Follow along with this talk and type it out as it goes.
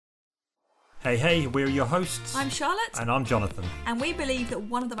Hey, we're your hosts. I'm Charlotte. And I'm Jonathan. And we believe that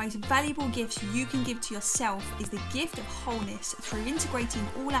one of the most valuable gifts you can give to yourself is the gift of wholeness through integrating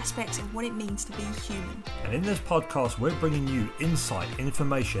all aspects of what it means to be human. And in this podcast, we're bringing you insight,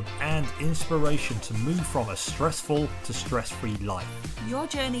 information, and inspiration to move from a stressful to stress-free life. Your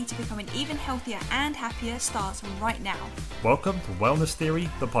journey to becoming even healthier and happier starts right now. Welcome to Wellness Theory,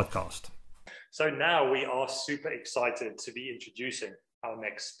 the podcast. So now we are super excited to be introducing our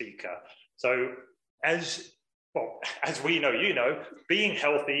next speaker. So as we know, being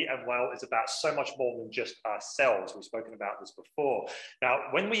healthy and well is about so much more than just ourselves. We've spoken about this before. Now,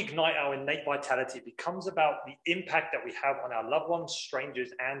 when we ignite our innate vitality, it becomes about the impact that we have on our loved ones, strangers,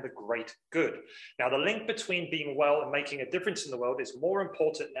 and the great good. Now, the link between being well and making a difference in the world is more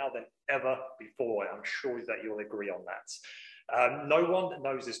important now than ever before. I'm sure that you'll agree on that. No one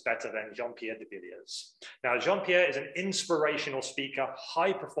knows this better than Jean-Pierre de Villiers. Now, Jean-Pierre is an inspirational speaker,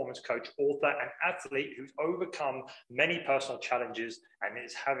 high-performance coach, author, and athlete who's overcome many personal challenges and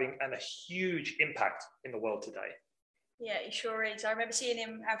is having a huge impact in the world today. Yeah, he sure is. I remember seeing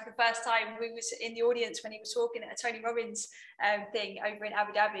him for the first time. We was in the audience when he was talking at a Tony Robbins thing over in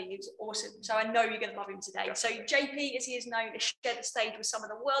Abu Dhabi. It was awesome. So I know you're going to love him today. Definitely. So JP, as he is known, has shared the stage with some of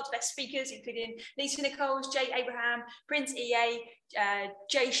the world's best speakers, including Lisa Nichols, Jay Abraham, Prince EA,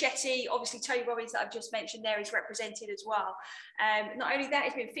 Jay Shetty, obviously Tony Robbins that I've just mentioned there is represented as well. Not only that,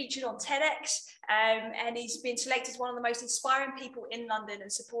 he's been featured on TEDx and he's been selected as one of the most inspiring people in London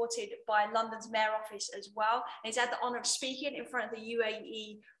and supported by London's Mayor Office as well. And he's had the honour of speaking in front of the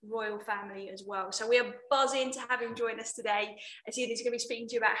UAE royal family as well. So we are buzzing to have him join us today, as he's going to be speaking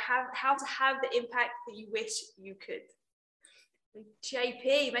to you about how to have the impact that you wish you could.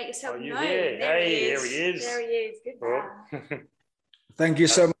 JP, make yourself known. Here he is. There he is. Good man. Thank you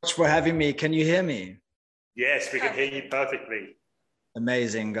so much for having me. Can you hear me? Yes, we can hear you perfectly.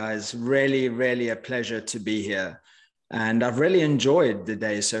 Amazing, guys. Really, really a pleasure to be here. And I've really enjoyed the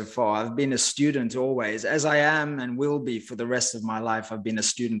day so far. I've been a student always, as I am and will be for the rest of my life. I've been a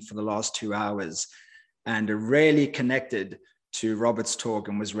student for the last 2 hours and really connected to Robert's talk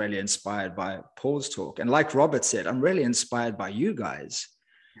and was really inspired by Paul's talk. And like Robert said, I'm really inspired by you guys.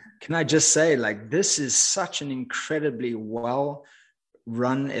 Can I just say, this is such an incredibly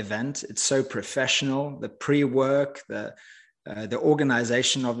well-run event. It's so professional, the pre-work, the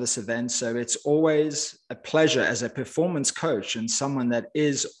organization of this event. So it's always a pleasure as a performance coach and someone that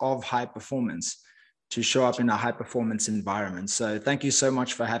is of high performance to show up in a high performance environment. So thank you so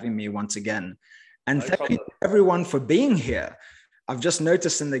much for having me once again. And thank you to everyone for being here. I've just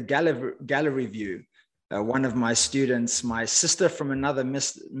noticed in the gallery view, one of my students, my sister from another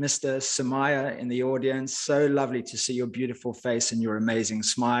Mr. Samaya in the audience. So lovely to see your beautiful face and your amazing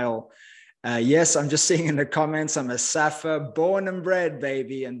smile. Yes, I'm just seeing in the comments, I'm a Safa, born and bred,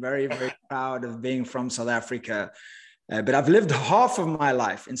 baby, and very, very proud of being from South Africa. But I've lived half of my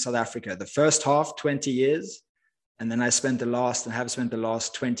life in South Africa, the first half, 20 years. And then I have spent the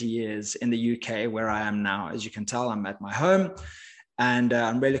last 20 years in the UK, where I am now. As you can tell, I'm at my home. And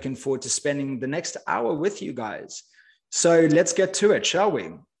I'm really looking forward to spending the next hour with you guys. So let's get to it, shall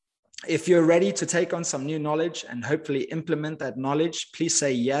we? If you're ready to take on some new knowledge and hopefully implement that knowledge, please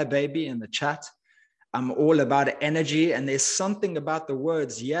say, yeah, baby, in the chat. I'm all about energy. And there's something about the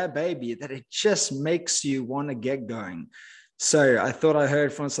words, yeah, baby, that it just makes you want to get going. So I thought I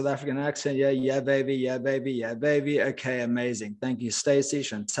heard from a South African accent. Yeah, baby, yeah, baby, yeah, baby. Okay, amazing. Thank you, Stacey,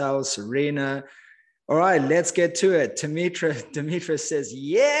 Chantel, Serena. All right, let's get to it. Demetra says,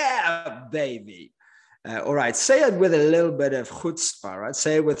 yeah, baby. All right, say it with a little bit of chutzpah, right?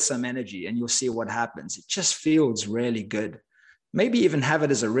 Say it with some energy and you'll see what happens. It just feels really good. Maybe even have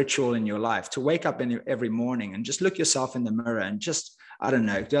it as a ritual in your life to wake up every morning and just look yourself in the mirror and just, I don't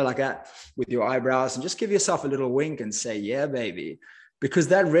know, do like that with your eyebrows and just give yourself a little wink and say, yeah, baby, because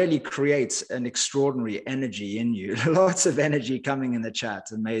that really creates an extraordinary energy in you. Lots of energy coming in the chat.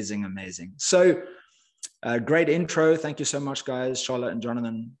 Amazing, amazing. So great intro. Thank you so much, guys, Charlotte and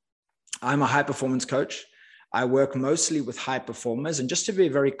Jonathan. I'm a high performance coach. I work mostly with high performers. And just to be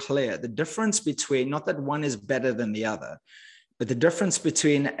very clear, the difference between, not that one is better than the other, but the difference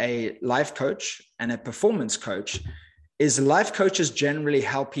between a life coach and a performance coach is life coaches generally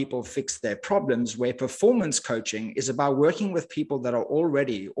help people fix their problems, where performance coaching is about working with people that are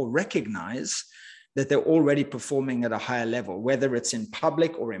already or recognize that they're already performing at a higher level, whether it's in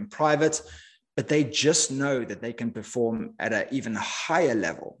public or in private, but they just know that they can perform at an even higher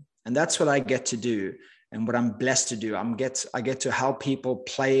level. And that's what I get to do. And what I'm blessed to do, I get to help people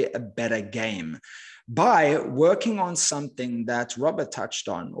play a better game by working on something that Robert touched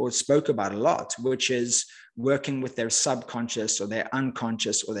on or spoke about a lot, which is working with their subconscious or their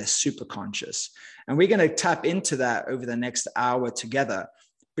unconscious or their superconscious. And we're going to tap into that over the next hour together.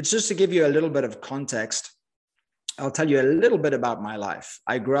 But just to give you a little bit of context, I'll tell you a little bit about my life.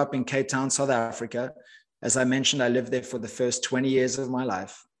 I grew up in Cape Town, South Africa. As I mentioned, I lived there for the first 20 years of my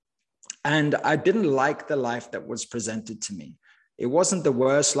life. And I didn't like the life that was presented to me. It wasn't the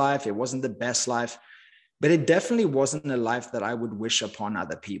worst life. It wasn't the best life, but it definitely wasn't a life that I would wish upon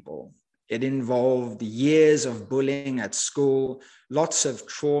other people. It involved years of bullying at school, lots of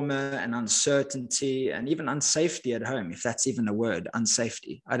trauma and uncertainty, and even unsafety at home, if that's even a word,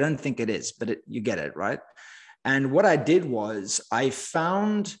 unsafety. I don't think it is, but you get it, right? And what I did was I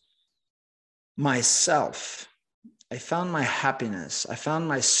found myself, I found my happiness, I found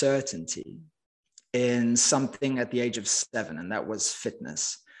my certainty in something at the age of 7, and that was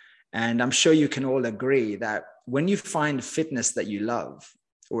fitness. And I'm sure you can all agree that when you find fitness that you love,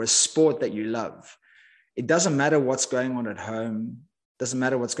 or a sport that you love, it doesn't matter what's going on at home, doesn't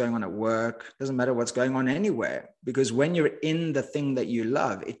matter what's going on at work, doesn't matter what's going on anywhere, because when you're in the thing that you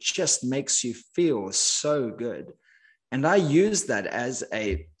love, it just makes you feel so good. And I use that as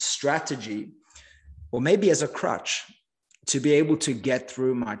a strategy, or maybe as a crutch, to be able to get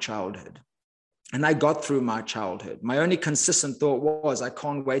through my childhood. And I got through my childhood. My only consistent thought was, I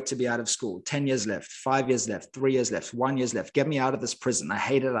can't wait to be out of school. 10 years left, 5 years left, 3 years left, 1 year left. Get me out of this prison. I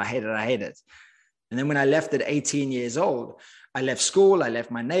hate it, I hate it, I hate it. And then when I left at 18 years old, I left school, I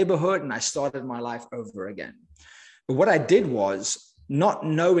left my neighborhood, and I started my life over again. But what I did was, not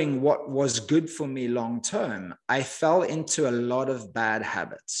knowing what was good for me long-term, I fell into a lot of bad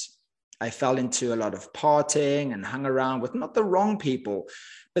habits. I fell into a lot of partying and hung around with not the wrong people,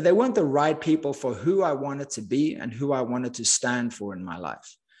 but they weren't the right people for who I wanted to be and who I wanted to stand for in my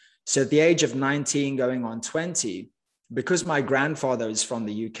life. So at the age of 19, going on 20, because my grandfather is from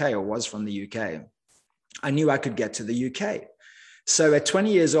the UK, or was from the UK, I knew I could get to the UK. So at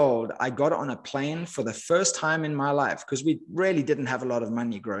 20 years old, I got on a plane for the first time in my life, because we really didn't have a lot of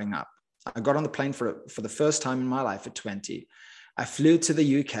money growing up. I got on the plane for the first time in my life at 20. I flew to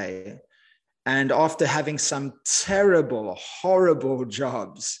the UK. And after having some terrible, horrible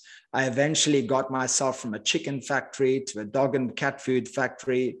jobs, I eventually got myself from a chicken factory to a dog and cat food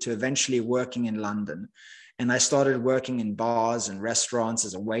factory to eventually working in London. And I started working in bars and restaurants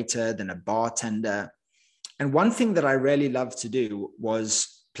as a waiter, then a bartender. And one thing that I really loved to do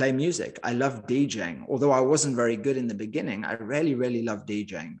was play music. I loved DJing. Although I wasn't very good in the beginning, I really, really loved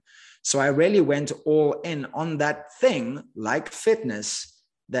DJing. So I really went all in on that thing, like fitness,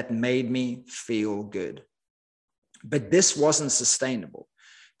 that made me feel good. But this wasn't sustainable,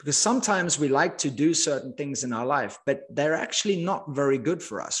 because sometimes we like to do certain things in our life, but they're actually not very good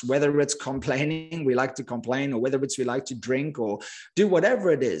for us. Whether it's complaining, we like to complain, or whether it's we like to drink or do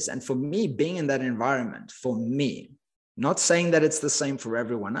whatever it is. And for me, being in that environment, for me, not saying that it's the same for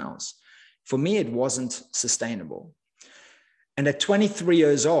everyone else, for me, it wasn't sustainable. And at 23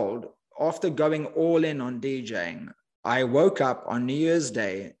 years old, after going all in on DJing, I woke up on New Year's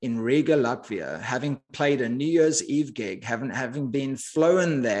Day in Riga, Latvia, having played a New Year's Eve gig, having been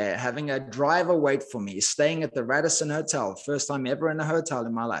flown there, having a driver wait for me, staying at the Radisson Hotel, first time ever in a hotel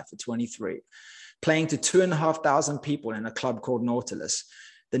in my life at 23, playing to 2,500 people in a club called Nautilus.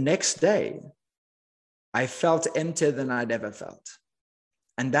 The next day, I felt emptier than I'd ever felt.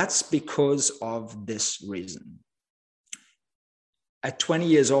 And that's because of this reason. At 20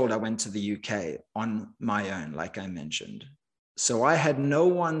 years old, I went to the UK on my own, like I mentioned. So I had no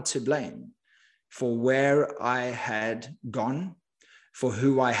one to blame for where I had gone, for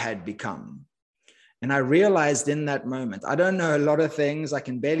who I had become. And I realized in that moment, I don't know a lot of things. I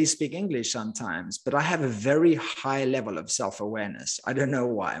can barely speak English sometimes, but I have a very high level of self-awareness. I don't know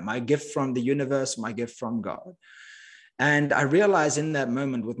why. My gift from the universe, my gift from God. And I realized in that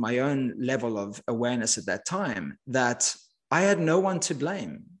moment, with my own level of awareness at that time, that I had no one to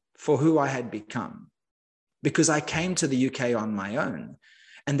blame for who I had become, because I came to the UK on my own.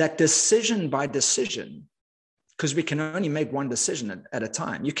 And that decision by decision, because we can only make one decision at a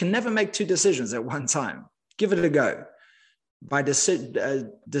time. You can never make two decisions at one time. Give it a go. By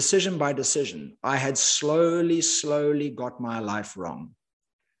decision by decision, I had slowly got my life wrong.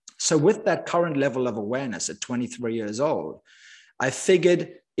 So with that current level of awareness at 23 years old, I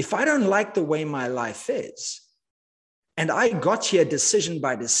figured, if I don't like the way my life is, and I got here decision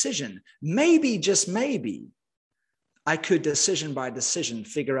by decision, maybe, just maybe, I could decision by decision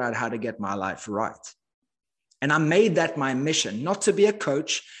figure out how to get my life right. And I made that my mission, not to be a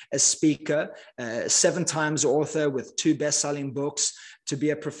coach, a speaker, 7 times author with 2 best-selling books, to be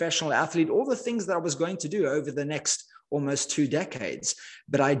a professional athlete, all the things that I was going to do over the next almost 2 decades.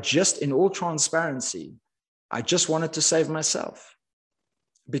 But I just, in all transparency, I just wanted to save myself.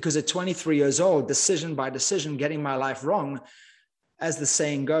 Because at 23 years old, decision by decision, getting my life wrong, as the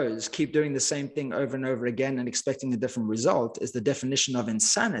saying goes, keep doing the same thing over and over again and expecting a different result is the definition of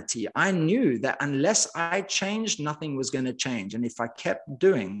insanity. I knew that unless I changed, nothing was going to change. And if I kept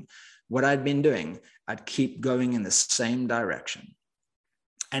doing what I'd been doing, I'd keep going in the same direction.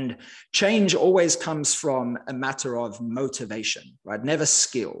 And change always comes from a matter of motivation, right? Never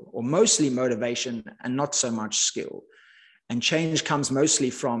skill, or mostly motivation and not so much skill. And change comes mostly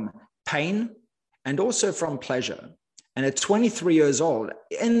from pain and also from pleasure. And at 23 years old,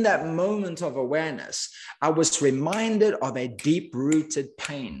 in that moment of awareness, I was reminded of a deep-rooted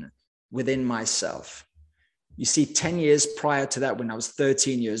pain within myself. You see, 10 years prior to that, when I was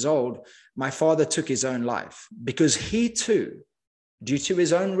 13 years old, my father took his own life because he too, due to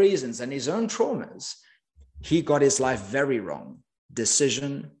his own reasons and his own traumas, he got his life very wrong,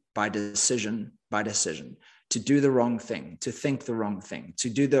 decision by decision by decision. To do the wrong thing, to think the wrong thing,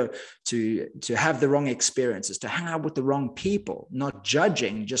 to have the wrong experiences, to hang out with the wrong people, not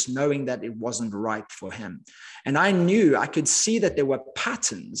judging, just knowing that it wasn't right for him. And I could see that there were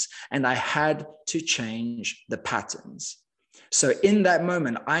patterns and I had to change the patterns. So in that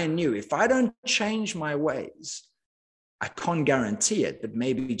moment, I knew if I don't change my ways, I can't guarantee it, but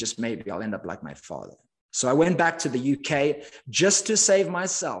maybe, just maybe, I'll end up like my father. So I went back to the UK just to save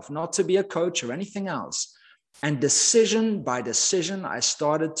myself, not to be a coach or anything else. And decision by decision, I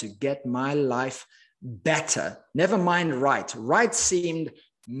started to get my life better. Never mind right. Right seemed a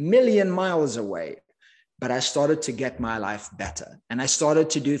million miles away, but I started to get my life better. And I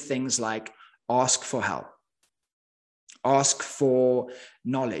started to do things like ask for help, ask for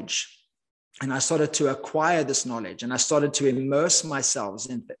knowledge. And I started to acquire this knowledge, and I started to immerse myself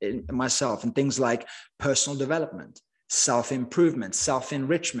in things like personal development, self-improvement,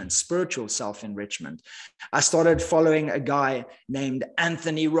 self-enrichment, spiritual self-enrichment. I started following a guy named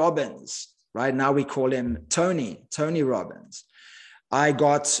Anthony Robbins. Right now we call him Tony Robbins. I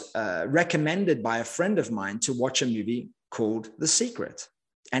got recommended by a friend of mine to watch a movie called The Secret.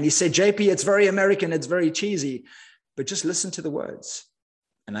 And he said, JP, it's very American, it's very cheesy, but just listen to the words.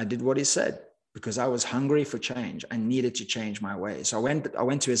 And I did what he said because I was hungry for change. I needed to change my ways. So I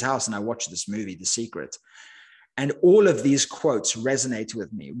went to his house and I watched this movie, The Secret. And all of these quotes resonate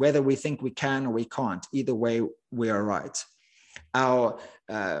with me, whether we think we can or we can't. Either way, we are right. Our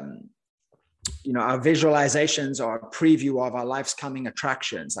visualizations are a preview of our life's coming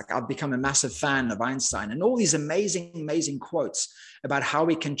attractions. Like, I've become a massive fan of Einstein and all these amazing quotes about how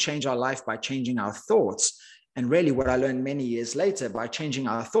we can change our life by changing our thoughts. And really what I learned many years later, by changing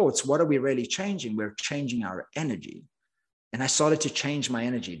our thoughts, what are we really changing? We're changing our energy. And I started to change my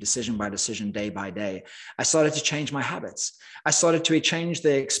energy, decision by decision, day by day. I started to change my habits. I started to change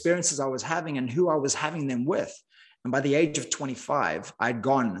the experiences I was having and who I was having them with. And by the age of 25, I'd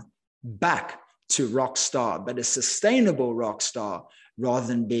gone back to rock star, but a sustainable rock star, rather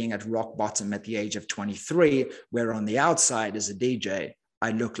than being at rock bottom at the age of 23, where on the outside as a DJ,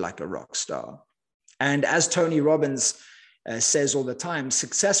 I look like a rock star. And as Tony Robbins says all the time,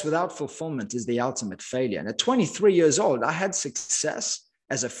 success without fulfillment is the ultimate failure. And at 23 years old, I had success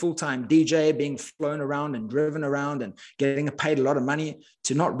as a full-time DJ, being flown around and driven around and getting paid a lot of money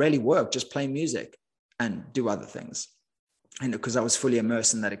to not really work, just play music and do other things. And because I was fully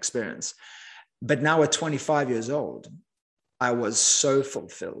immersed in that experience. But now at 25 years old, I was so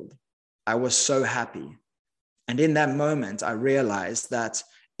fulfilled. I was so happy. And in that moment, I realized that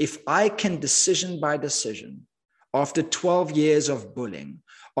if I can, decision by decision, after 12 years of bullying,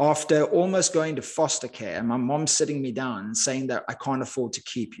 after almost going to foster care and my mom sitting me down and saying that I can't afford to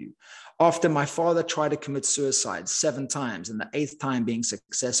keep you, after my father tried to commit suicide 7 times and the 8th time being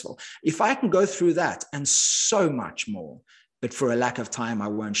successful, if I can go through that and so much more, but for a lack of time, I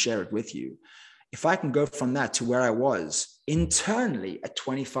won't share it with you. If I can go from that to where I was internally at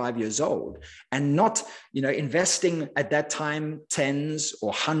 25 years old and not, investing at that time tens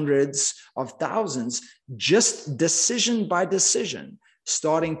or hundreds of thousands, just decision by decision,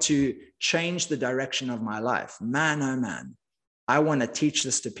 starting to change the direction of my life. Man, oh man, I want to teach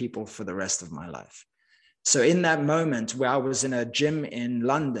this to people for the rest of my life. So in that moment where I was in a gym in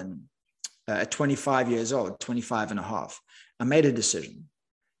London at 25 years old, 25 and a half, I made a decision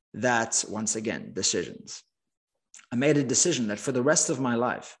that, once again, decisions. I made a decision that for the rest of my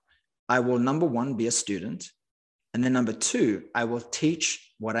life, I will, number 1, be a student. And then number 2, I will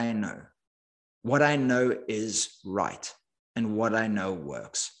teach what I know. What I know is right and what I know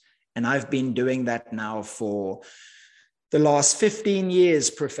works. And I've been doing that now for the last 15 years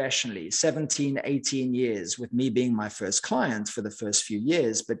professionally, 17, 18 years, with me being my first client for the first few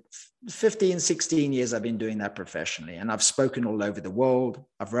years, but 15, 16 years I've been doing that professionally. And I've spoken all over the world.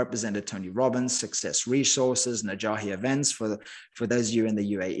 I've represented Tony Robbins, Success Resources, Najahi events for those of you in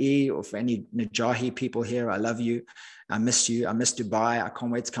the UAE, or for any Najahi people here. I love you. I miss you. I miss Dubai. I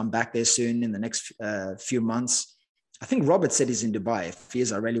can't wait to come back there soon in the next few months. I think Robert said he's in Dubai. If he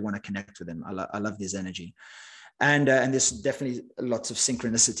is, I really want to connect with him. I love his energy. And there's definitely lots of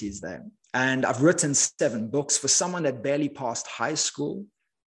synchronicities there. And I've written 7 books. For someone that barely passed high school,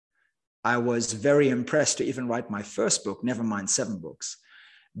 I was very impressed to even write my first book, never mind 7 books.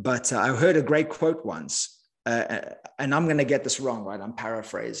 But I heard a great quote once, and I'm going to get this wrong, right? I'm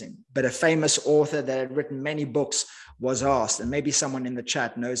paraphrasing. But a famous author that had written many books was asked, and maybe someone in the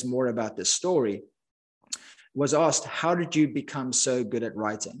chat knows more about this story, was asked, how did you become so good at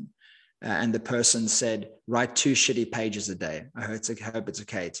writing? And the person said, write 2 shitty pages a day. I hope it's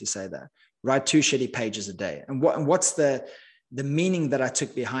okay to say that. Write 2 shitty pages a day. And what's the meaning that I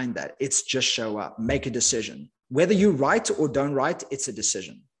took behind that? It's just show up, make a decision. Whether you write or don't write, it's a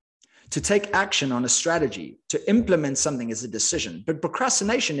decision. To take action on a strategy, to implement something is a decision. But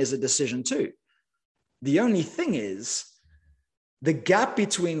procrastination is a decision too. The only thing is, the gap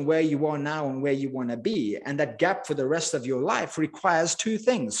between where you are now and where you want to be, and that gap for the rest of your life, requires 2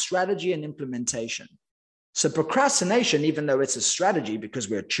 things, strategy and implementation. So procrastination, even though it's a strategy because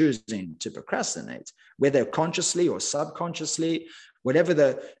we're choosing to procrastinate, whether consciously or subconsciously, whatever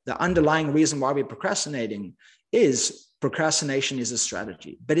the underlying reason why we're procrastinating is, procrastination is a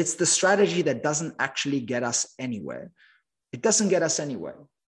strategy. But it's the strategy that doesn't actually get us anywhere. It doesn't get us anywhere.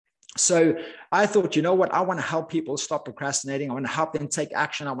 So I thought, you know what? I want to help people stop procrastinating. I want to help them take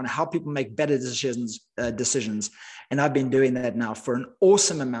action. I want to help people make better decisions. And I've been doing that now for an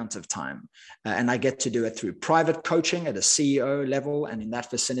awesome amount of time. And I get to do it through private coaching at a CEO level and in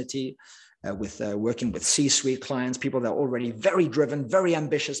that vicinity, with working with C-suite clients, people that are already very driven, very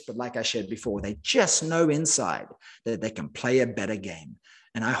ambitious. But like I shared before, they just know inside that they can play a better game.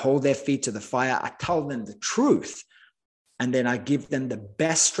 And I hold their feet to the fire. I tell them the truth. And then I give them the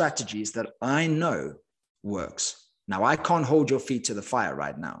best strategies that I know works. Now, I can't hold your feet to the fire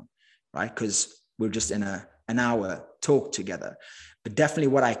right now, right? Because we're just in an hour talk together. But definitely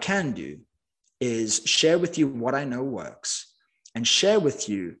what I can do is share with you what I know works and share with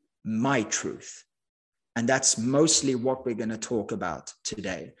you my truth. And that's mostly what we're going to talk about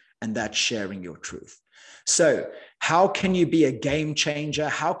today. And that's sharing your truth. So how can you be a game changer?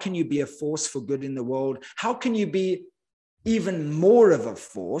 How can you be a force for good in the world? How can you be even more of a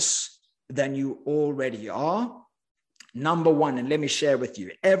force than you already are? Number 1, and let me share with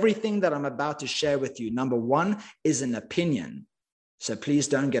you, everything that I'm about to share with you, number 1 is an opinion. So please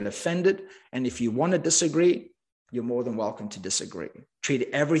don't get offended. And if you want to disagree, you're more than welcome to disagree. Treat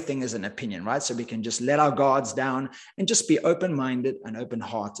everything as an opinion, right? So we can just let our guards down and just be open-minded and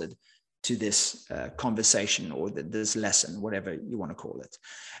open-hearted to this conversation or this lesson, whatever you want to call it.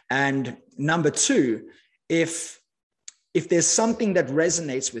 And number 2, if there's something that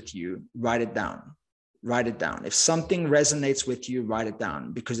resonates with you, write it down. Write it down. If something resonates with you, write it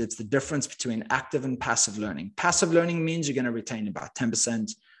down, because it's the difference between active and passive learning. Passive learning means you're going to retain about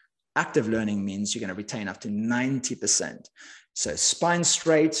 10%. Active learning means you're going to retain up to 90%. So spine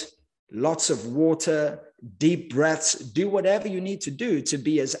straight, lots of water, deep breaths, do whatever you need to do to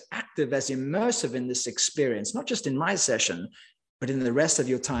be as active, as immersive in this experience, not just in my session, but in the rest of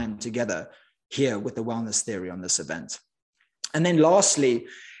your time together here with the Wellness Theory on this event. And then lastly,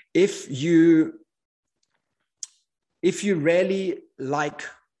 if you really like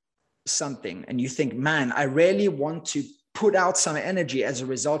something and you think, man, I really want to put out some energy as a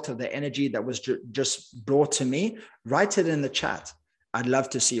result of the energy that was just brought to me, write it in the chat. I'd love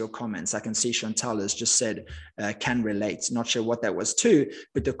to see your comments. I can see Chantal has just said, can relate. Not sure what that was too,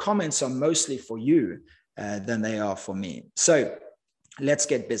 but the comments are mostly for you than they are for me. So let's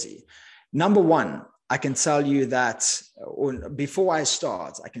get busy. Number 1, I can tell you that, or before I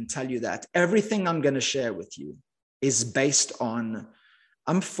start, I can tell you that everything I'm going to share with you is based on,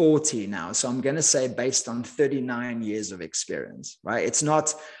 I'm 40 now, so I'm going to say based on 39 years of experience, right?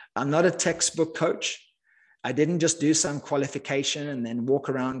 I'm not a textbook coach. I didn't just do some qualification and then walk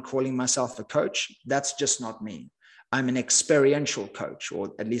around calling myself a coach. That's just not me. I'm an experiential coach,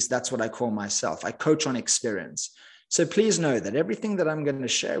 or at least that's what I call myself. I coach on experience. So please know that everything that I'm going to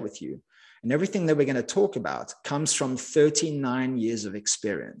share with you and everything that we're going to talk about comes from 39 years of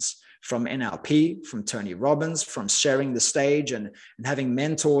experience, from NLP, from Tony Robbins, from sharing the stage and having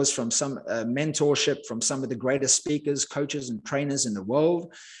mentors, from some mentorship from some of the greatest speakers, coaches, and trainers in the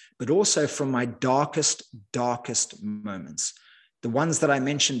world, but also from my darkest moments. The ones that I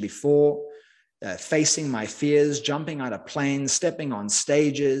mentioned before, facing my fears, jumping out of planes, stepping on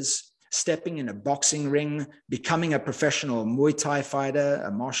stages, stepping in a boxing ring, becoming a professional Muay Thai fighter, a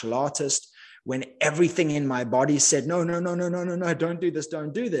martial artist, when everything in my body said, no, don't do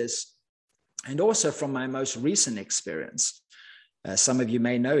this. And also from my most recent experience. Some of you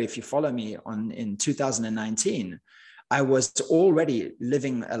may know, if you follow me in 2019, I was already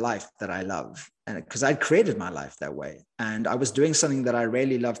living a life that I love, and because I'd created my life that way. And I was doing something that I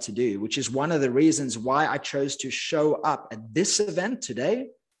really love to do, which is one of the reasons why I chose to show up at this event today,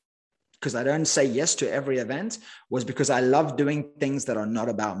 because I don't say yes to every event, was because I love doing things that are not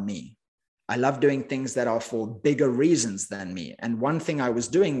about me. I love doing things that are for bigger reasons than me. And one thing I was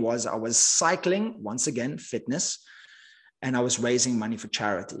doing was I was cycling, once again, fitness, and I was raising money for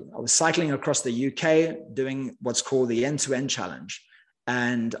charity. I was cycling across the UK, doing what's called the end-to-end challenge.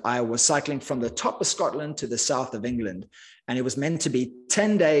 And I was cycling from the top of Scotland to the south of England. And it was meant to be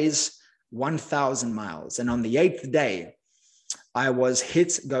 10 days, 1,000 miles. And on the 8th day, I was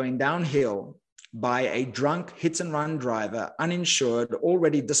hit going downhill by a drunk hit-and-run driver, uninsured,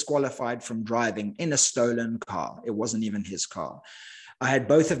 already disqualified from driving in a stolen car. It wasn't even his car. I had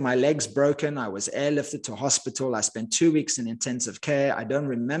both of my legs broken. I was airlifted to hospital. I spent 2 weeks in intensive care. I don't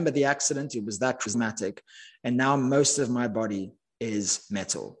remember the accident. It was that traumatic. And now most of my body is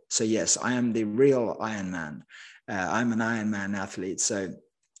metal. So yes, I am the real Iron Man. I'm an Iron Man athlete. So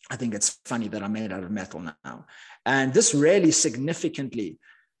I think it's funny that I'm made out of metal now. And this really significantly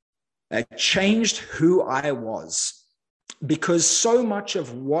changed who I was, because so much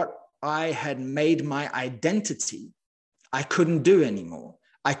of what I had made my identity, I couldn't do anymore.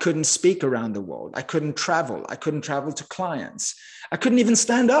 I couldn't speak around the world. I couldn't travel. I couldn't travel to clients. I couldn't even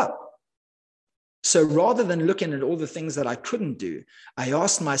stand up. So rather than looking at all the things that I couldn't do, I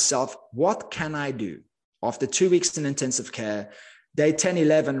asked myself, what can I do? After 2 weeks in intensive care, day 10,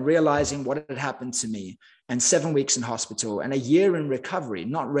 11, realizing what had happened to me, and 7 weeks in hospital and a year in recovery,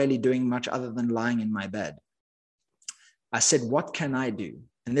 not really doing much other than lying in my bed. I said, what can I do?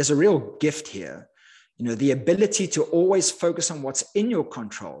 And there's a real gift here. You know, the ability to always focus on what's in your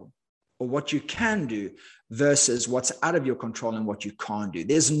control or what you can do versus what's out of your control and what you can't do.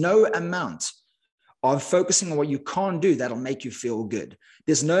 There's no amount of focusing on what you can't do that'll make you feel good.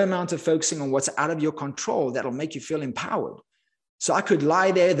 There's no amount of focusing on what's out of your control that'll make you feel empowered. So I could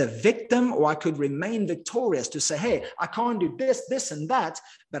lie there the victim, or I could remain victorious to say, hey, I can't do this, this, and that,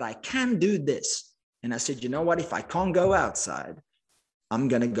 but I can do this. And I said, you know what? If I can't go outside, I'm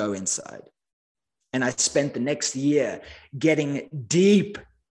going to go inside. And I spent the next year getting deep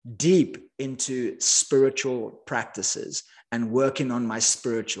into spiritual practices and working on my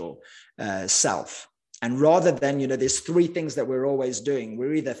spiritual self. And rather than, you know, there's three things that we're always doing.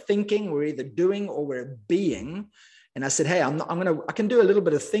 We're either thinking, we're either doing, or we're being. And I said, hey, I can do a little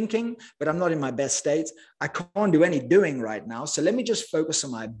bit of thinking, but I'm not in my best state. I can't do any doing right now. So let me just focus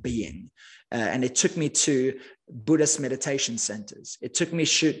on my being. And it took me to Buddhist meditation centers. It took me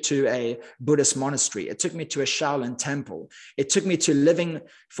to a Buddhist monastery. It took me to a Shaolin temple. It took me to living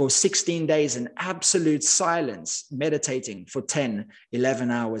for 16 days in absolute silence, meditating for 10, 11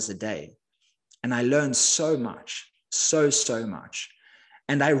 hours a day. And I learned so much, so much.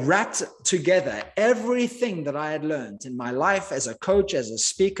 And I wrapped together everything that I had learned in my life as a coach, as a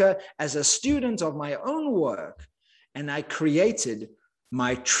speaker, as a student of my own work. And I created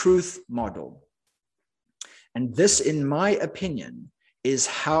my truth model. And this, in my opinion, is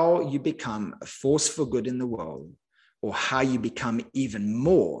how you become a force for good in the world, or how you become even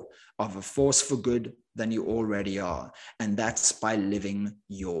more of a force for good than you already are. And that's by living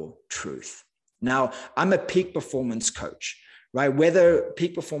your truth. Now, I'm a peak performance coach. Right? Whether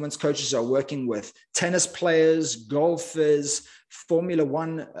peak performance coaches are working with tennis players, golfers, Formula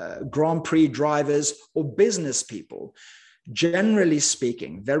One Grand Prix drivers, or business people, generally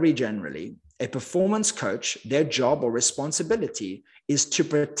speaking, very generally, a performance coach, their job or responsibility is to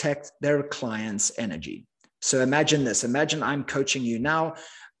protect their client's energy. So imagine this. Imagine I'm coaching you now.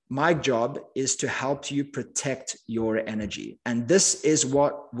 My job is to help you protect your energy. And this is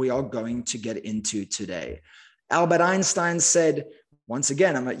what we are going to get into today. Albert Einstein said, once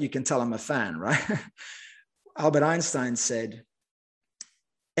again, you can tell I'm a fan, right? Albert Einstein said,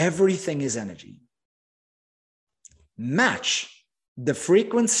 everything is energy. Match the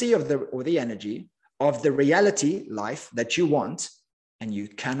frequency of the energy of the reality life that you want, and you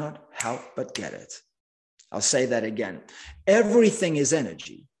cannot help but get it. I'll say that again. Everything is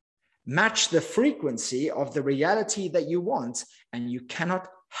energy. Match the frequency of the reality that you want, and you cannot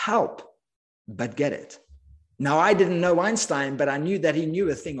help but get it. Now, I didn't know Einstein, but I knew that he knew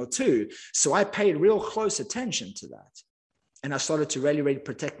a thing or two. So I paid real close attention to that. And I started to really, really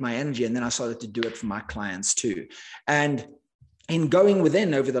protect my energy. And then I started to do it for my clients too. And in going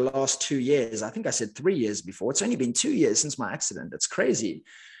within over the last 2 years, I think I said 3 years before, it's only been 2 years since my accident. It's crazy.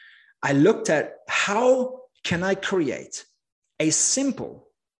 I looked at how can I create a simple,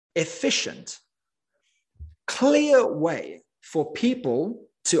 efficient, clear way for people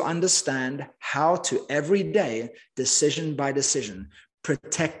to understand how to every day, decision by decision,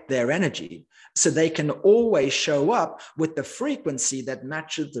 protect their energy so they can always show up with the frequency that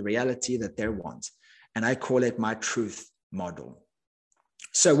matches the reality that they want. And I call it my truth model.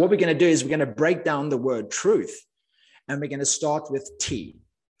 So what we're going to do is we're going to break down the word truth, and we're going to start with T.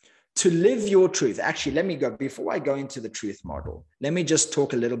 To live your truth. Actually, let me go, before I go into the truth model, let me just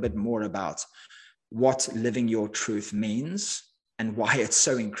talk a little bit more about what living your truth means and why it's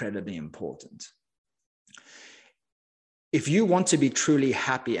so incredibly important. If you want to be truly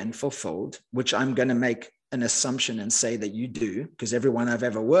happy and fulfilled, which I'm going to make an assumption and say that you do, because everyone I've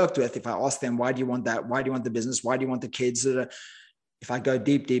ever worked with, if I ask them, why do you want that? Why do you want the business? Why do you want the kids? If I go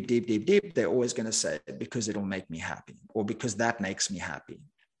deep, they're always going to say, because it'll make me happy, or because that makes me happy.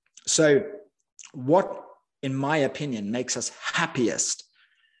 So what, in my opinion, makes us happiest,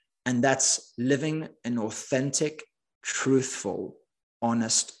 and that's living an authentic, truthful,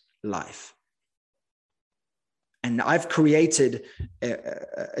 honest life. And I've created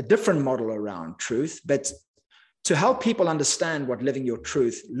a different model around truth, but to help people understand what living your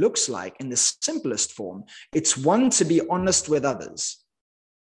truth looks like in the simplest form, it's 1, to be honest with others.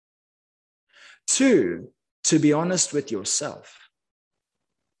 2, to be honest with yourself.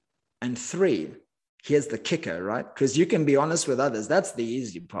 And 3, here's the kicker, right? Because you can be honest with others. That's the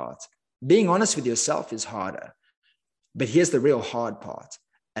easy part. Being honest with yourself is harder. But here's the real hard part.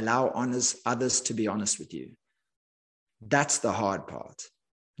 Allow others to be honest with you. That's the hard part.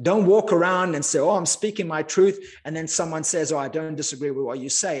 Don't walk around and say, oh, I'm speaking my truth. And then someone says, oh, I don't disagree with what you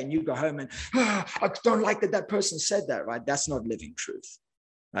say. And you go home and, oh, I don't like that person said that, right? That's not living truth,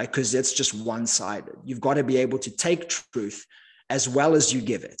 right? Because it's just one-sided. You've got to be able to take truth as well as you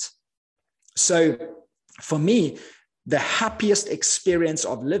give it. So for me, the happiest experience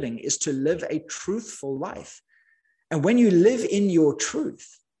of living is to live a truthful life. And when you live in your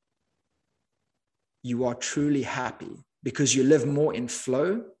truth, you are truly happy because you live more in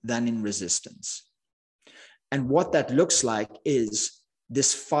flow than in resistance. And what that looks like is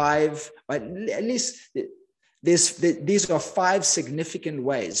this 5, at least these are 5 significant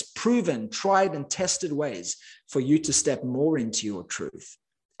ways, proven, tried and tested ways for you to step more into your truth.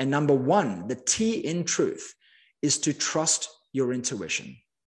 And number 1, the T in truth is to trust your intuition.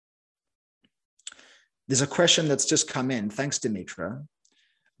 There's a question that's just come in. Thanks, Dimitra.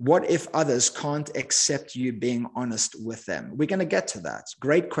 What if others can't accept you being honest with them? We're going to get to that.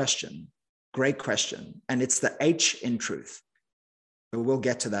 Great question. Great question. And it's the H in truth. But we'll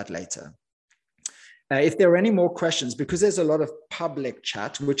get to that later. If there are any more questions, because there's a lot of public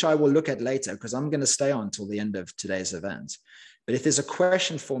chat, which I will look at later, because I'm going to stay on till the end of today's event. But if there's a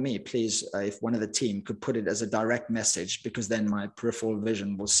question for me, please, if one of the team could put it as a direct message, because then my peripheral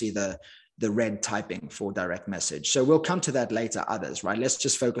vision will see the red typing for direct message. So we'll come to that later, others, right? Let's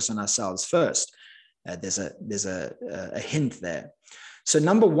just focus on ourselves first. There's a hint there. So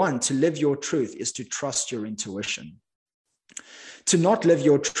number 1, to live your truth is to trust your intuition. To not live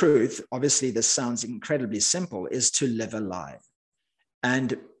your truth, obviously this sounds incredibly simple, is to live a lie.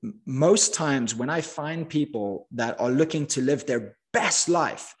 And most times when I find people that are looking to live their best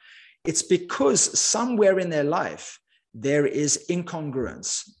life, it's because somewhere in their life, there is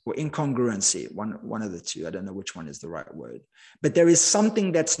incongruence or incongruency, one of the two. I don't know which one is the right word, but there is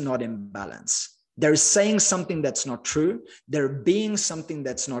something that's not in balance. They're saying something that's not true. They're being something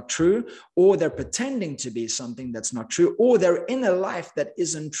that's not true, or they're pretending to be something that's not true, or they're in a life that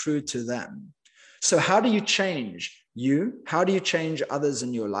isn't true to them. So how do you change you? How do you change others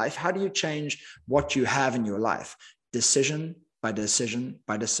in your life? How do you change what you have in your life? Decision by decision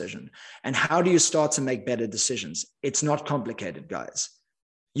by decision. And how do you start to make better decisions? It's not complicated, guys.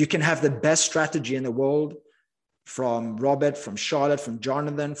 You can have the best strategy in the world from Robert, from Charlotte, from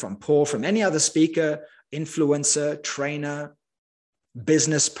Jonathan, from Paul, from any other speaker, influencer, trainer,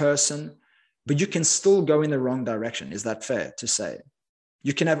 business person, but you can still go in the wrong direction. Is that fair to say?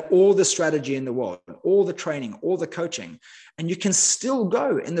 You can have all the strategy in the world, all the training, all the coaching, and you can still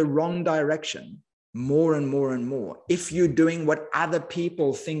go in the wrong direction more and more and more. If you're doing what other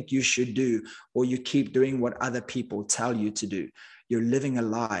people think you should do, or you keep doing what other people tell you to do, you're living a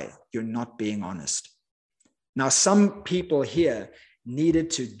lie. You're not being honest. Now, some people here needed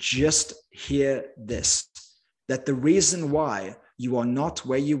to just hear this, that the reason why you are not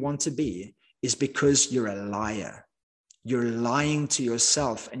where you want to be is because you're a liar. You're lying to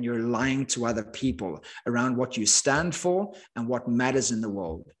yourself and you're lying to other people around what you stand for and what matters in the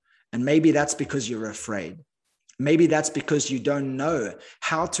world. And maybe that's because you're afraid. Maybe that's because you don't know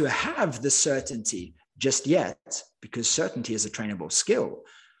how to have the certainty just yet, because certainty is a trainable skill.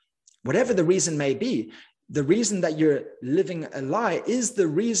 Whatever the reason may be, the reason that you're living a lie is the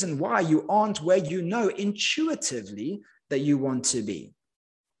reason why you aren't where you know intuitively that you want to be.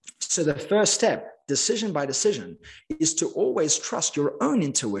 So the first step, decision by decision, is to always trust your own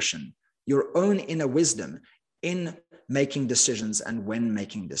intuition, your own inner wisdom in making decisions and when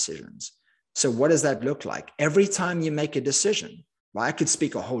making decisions. So what does that look like? Every time you make a decision, well, I could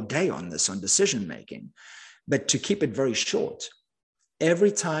speak a whole day on this, on decision making, but to keep it very short,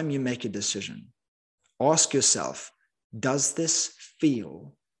 every time you make a decision, ask yourself, does this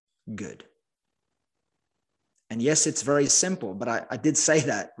feel good? And yes, it's very simple, but I did say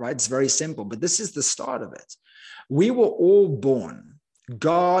that, right? It's very simple, but this is the start of it. We were all born.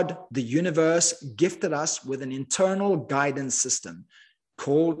 God, the universe, gifted us with an internal guidance system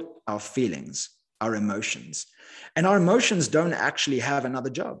called our feelings, our emotions. And our emotions don't actually have another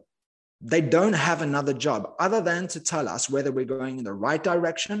job. They don't have another job other than to tell us whether we're going in the right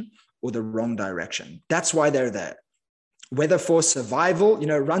direction or the wrong direction. That's why they're there. Whether for survival,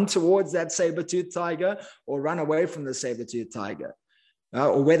 run towards that saber-toothed tiger or run away from the saber-toothed tiger.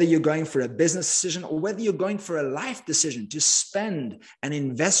 Or whether you're going for a business decision or whether you're going for a life decision to spend and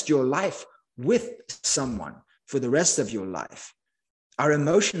invest your life with someone for the rest of your life. Our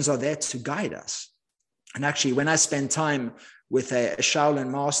emotions are there to guide us. And actually, when I spent time with a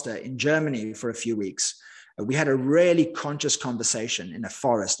Shaolin master in Germany for a few weeks, we had a really conscious conversation in a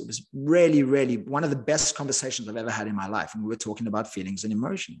forest. It was really, really one of the best conversations I've ever had in my life. And we were talking about feelings and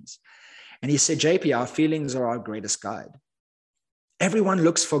emotions. And he said, JP, our feelings are our greatest guide. Everyone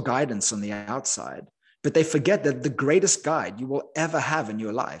looks for guidance on the outside, but they forget that the greatest guide you will ever have in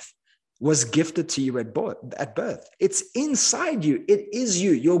your life was gifted to you at birth. It's inside you. It is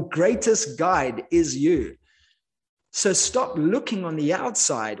you. Your greatest guide is you. So stop looking on the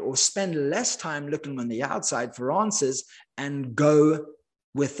outside, or spend less time looking on the outside for answers, and go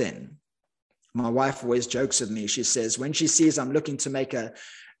within. My wife always jokes with me. She says, when she sees I'm looking to make a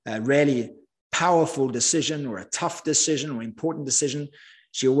really powerful decision or a tough decision or important decision,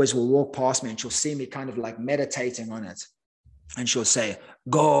 she always will walk past me and she'll see me kind of like meditating on it. And she'll say,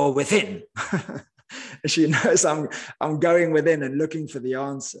 go within. She knows I'm going within and looking for the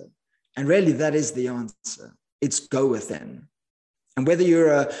answer. And really that is the answer. It's go within. And whether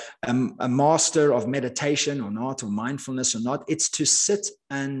you're a master of meditation or not, or mindfulness or not, it's to sit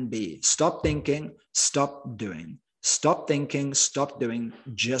and be. Stop thinking, stop doing. Stop thinking, stop doing,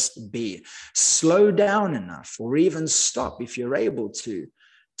 just be. Slow down enough, or even stop if you're able to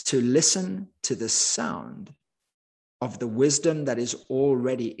listen to the sound of the wisdom that is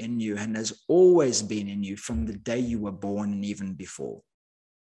already in you and has always been in you from the day you were born and even before.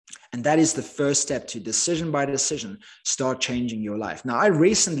 And that is the first step to decision by decision, start changing your life. Now, I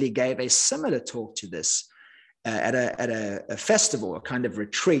recently gave a similar talk to this at a festival, a kind of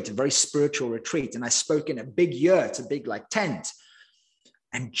retreat, a very spiritual retreat. And I spoke in a big yurt, a big like tent.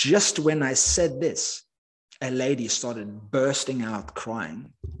 And just when I said this, a lady started bursting out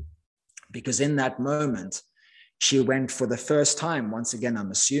crying, because in that moment, she went for the first time, once again,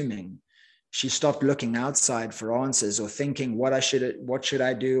 I'm assuming, she stopped looking outside for answers or thinking what should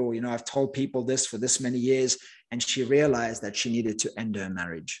I do? Or, I've told people this for this many years. And she realized that she needed to end her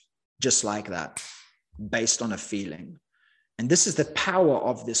marriage just like that, based on a feeling. And this is the power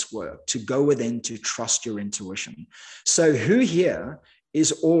of this work, to go within, to trust your intuition. So who here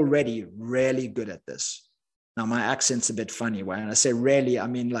is already really good at this? Now, my accent's a bit funny. When I say really, I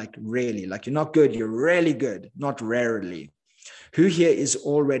mean like really, like you're not good, you're really good, not rarely. Who here is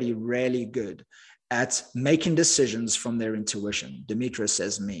already really good at making decisions from their intuition? Demetra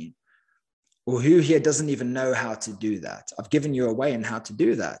says me. Or who here doesn't even know how to do that? I've given you a way in how to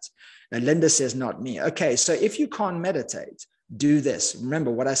do that. And Linda says not me. Okay, so if you can't meditate, do this.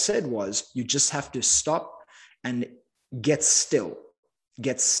 Remember what I said was you just have to stop and get still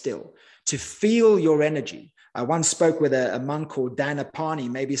to feel your energy. I once spoke with a monk called Danapani.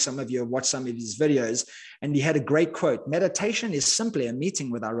 Maybe some of you have watched some of his videos, and he had a great quote. Meditation is simply a meeting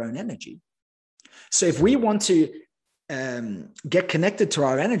with our own energy. So if we want to get connected to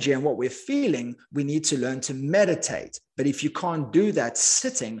our energy and what we're feeling, we need to learn to meditate. But if you can't do that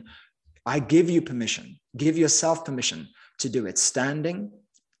sitting, I give you permission, give yourself permission to do it standing,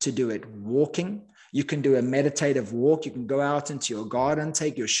 to do it walking. You can do a meditative walk. You can go out into your garden,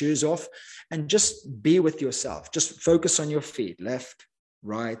 take your shoes off, and just be with yourself. Just focus on your feet, left,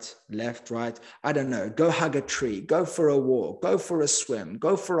 right. I don't know. Go hug a tree, go for a walk, go for a swim,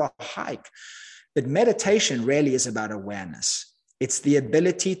 go for a hike. But meditation really is about awareness. It's the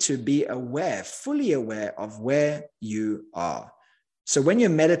ability to be aware, fully aware of where you are. So when you're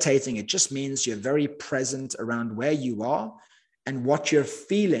meditating, it just means you're very present around where you are and what you're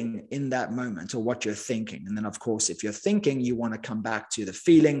feeling in that moment, or what you're thinking. And then, of course, if you're thinking, you want to come back to the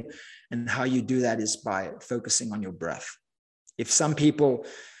feeling, and how you do that is by focusing on your breath. If some people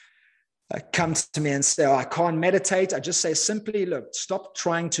come to me and say, oh, I can't meditate, I just say simply, look, stop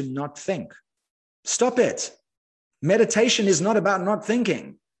trying to not think. Stop it. Meditation is not about not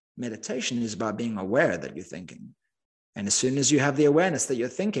thinking. Meditation is about being aware that you're thinking. And as soon as you have the awareness that you're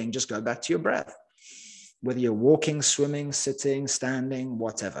thinking, just go back to your breath, whether you're walking, swimming, sitting, standing,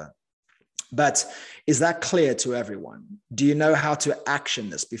 whatever. But is that clear to everyone? Do you know how to action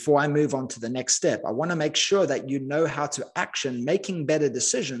this? Before I move on to the next step, I want to make sure that you know how to action making better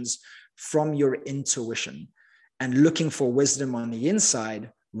decisions from your intuition and looking for wisdom on the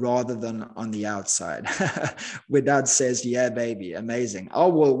inside rather than on the outside. Widad says, yeah, baby, amazing. I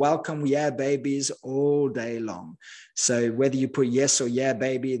will welcome yeah, babies all day long. So whether you put yes or yeah,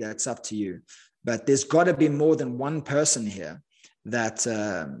 baby, that's up to you. But there's got to be more than one person here that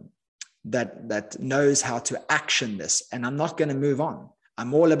knows how to action this. And I'm not going to move on.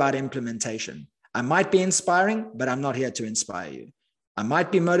 I'm all about implementation. I might be inspiring, but I'm not here to inspire you. I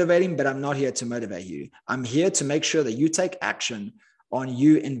might be motivating, but I'm not here to motivate you. I'm here to make sure that you take action on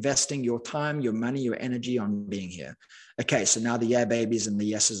you investing your time, your money, your energy on being here. Okay, so now the yeah babies and the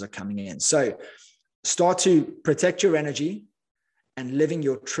yeses are coming in. So start to protect your energy and living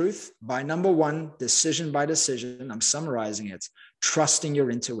your truth by, number one, decision by decision. I'm summarizing it. Trusting your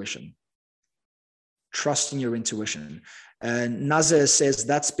intuition. Trusting your intuition. Nazir says,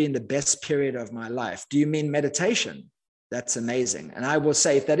 that's been the best period of my life. Do you mean meditation? That's amazing. And I will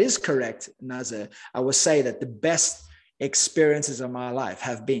say, if that is correct, Nazir, I will say that the best experiences of my life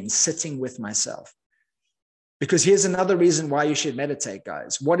have been sitting with myself. Because here's another reason why you should meditate,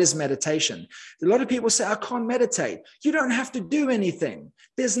 guys. What is meditation? A lot of people say, I can't meditate. You don't have to do anything.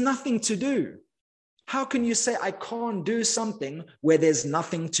 There's nothing to do. How can you say I can't do something where there's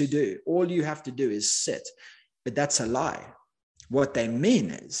nothing to do? All you have to do is sit. But that's a lie. What they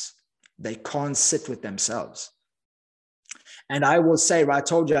mean is they can't sit with themselves. And I will say, I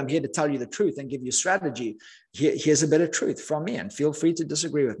told you I'm here to tell you the truth and give you strategy. Here's a bit of truth from me, and feel free to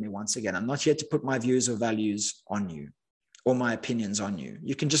disagree with me once again. I'm not here to put my views or values on you or my opinions on you.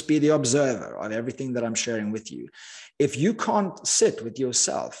 You can just be the observer of everything that I'm sharing with you. If you can't sit with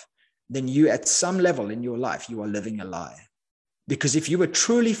yourself, then you, at some level in your life, you are living a lie. Because if you were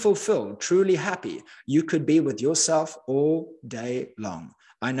truly fulfilled, truly happy, you could be with yourself all day long.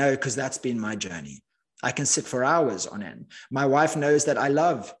 I know, because that's been my journey. I can sit for hours on end. My wife knows that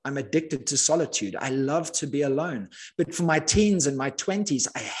I'm addicted to solitude. I love to be alone. But for my teens and my 20s,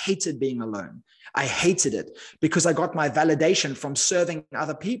 I hated being alone. I hated it because I got my validation from serving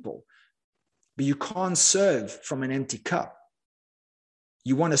other people. But you can't serve from an empty cup.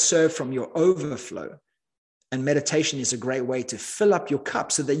 You want to serve from your overflow. And meditation is a great way to fill up your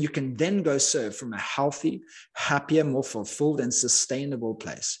cup so that you can then go serve from a healthy, happier, more fulfilled and sustainable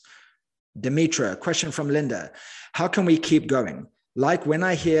place. Demetra, question from Linda. How can we keep going? Like when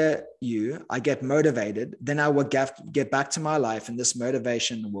I hear you, I get motivated, then I will get back to my life and this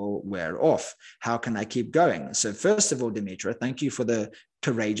motivation will wear off. How can I keep going? So first of all, Demetra, thank you for the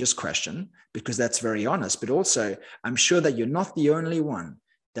courageous question, because that's very honest, but also I'm sure that you're not the only one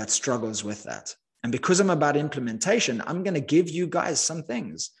that struggles with that. And because I'm about implementation, I'm going to give you guys some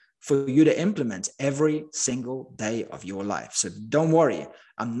things for you to implement every single day of your life. So don't worry,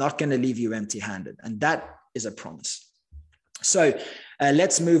 I'm not going to leave you empty-handed. And that is a promise. So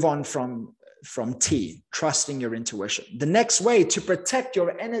let's move on from T, trusting your intuition. The next way to protect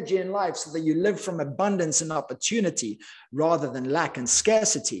your energy in life so that you live from abundance and opportunity rather than lack and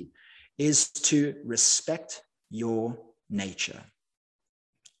scarcity is to respect your nature.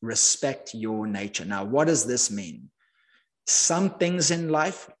 Respect your nature. Now, what does this mean? Some things in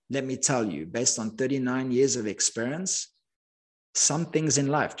life, let me tell you, based on 39 years of experience, some things in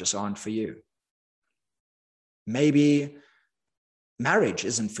life just aren't for you. Maybe marriage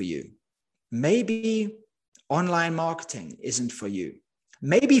isn't for you. Maybe online marketing isn't for you.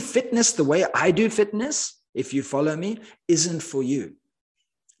 Maybe fitness, the way I do fitness, if you follow me, isn't for you.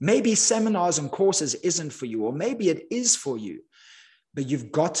 Maybe seminars and courses isn't for you, or maybe it is for you, but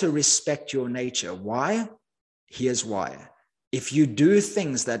you've got to respect your nature. Why? Here's why. If you do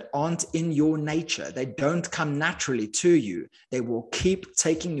things that aren't in your nature, they don't come naturally to you, they will keep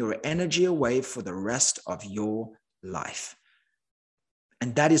taking your energy away for the rest of your life.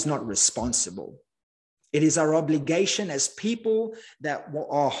 And that is not responsible. It is our obligation as people that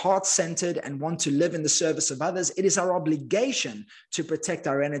are heart-centered and want to live in the service of others. It is our obligation to protect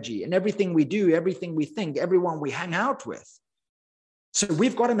our energy and everything we do, everything we think, everyone we hang out with. So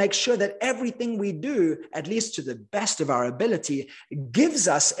we've got to make sure that everything we do, at least to the best of our ability, gives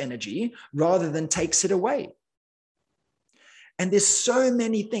us energy rather than takes it away. And there's so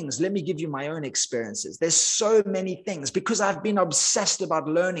many things. Let me give you my own experiences. There's so many things because I've been obsessed about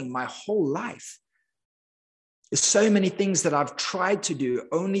learning my whole life. There's so many things that I've tried to do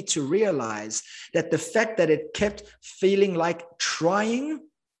only to realize that the fact that it kept feeling like trying,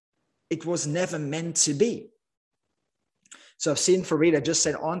 it was never meant to be. So I've seen Farida just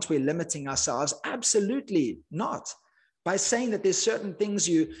said, aren't we limiting ourselves? Absolutely not. By saying that there's certain things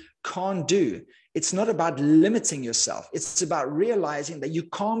you can't do, it's not about limiting yourself. It's about realizing that you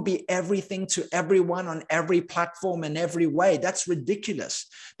can't be everything to everyone on every platform in every way. That's ridiculous.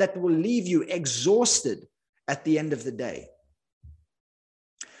 That will leave you exhausted at the end of the day.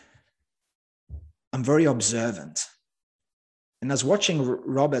 I'm very observant. And I was watching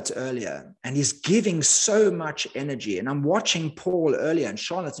Robert earlier, and he's giving so much energy. And I'm watching Paul earlier, and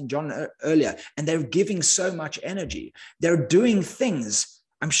Charlotte and John earlier, and they're giving so much energy. They're doing things,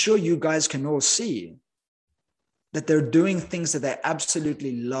 I'm sure you guys can all see, that they're doing things that they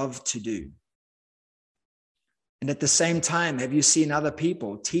absolutely love to do. And at the same time, have you seen other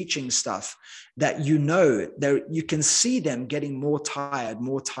people teaching stuff that you can see them getting more tired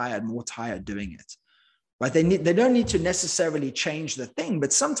doing it? Right? They don't need to necessarily change the thing,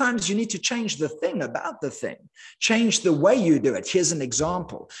 but sometimes you need to change the thing about the thing, change the way you do it. Here's an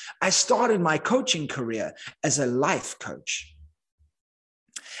example. I started my coaching career as a life coach.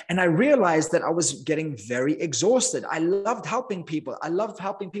 And I realized that I was getting very exhausted. I loved helping people. I loved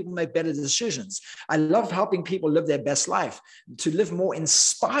helping people make better decisions. I loved helping people live their best life, to live more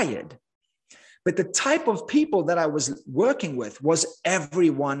inspired. But the type of people that I was working with was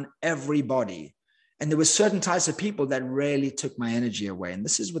everyone, everybody. And there were certain types of people that really took my energy away. And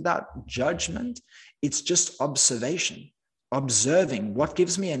this is without judgment. It's just observation, observing what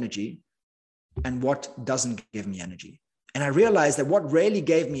gives me energy and what doesn't give me energy. And I realized that what really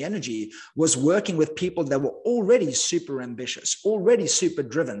gave me energy was working with people that were already super ambitious, already super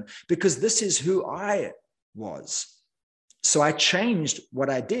driven, because this is who I was. So I changed what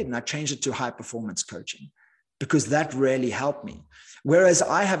I did, and I changed it to high performance coaching, because that really helped me. Whereas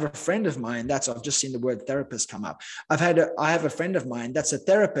I have a friend of mine I've just seen the word therapist come up. I have a friend of mine that's a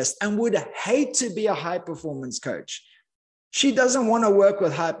therapist and would hate to be a high performance coach. She doesn't want to work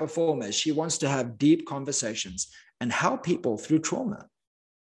with high performers. She wants to have deep conversations and help people through trauma.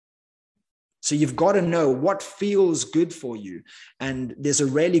 So you've got to know what feels good for you. And there's a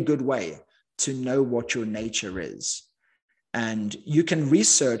really good way to know what your nature is. And you can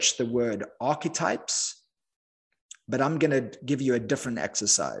research the word archetypes, but I'm going to give you a different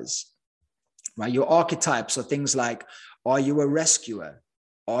exercise, right? Your archetypes are things like, are you a rescuer?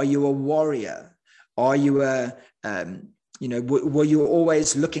 Are you a warrior? Are you were you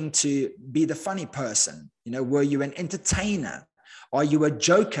always looking to be the funny person? Were you an entertainer? Are you a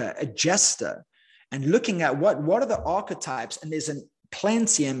joker, a jester? And looking at what are the archetypes? And there's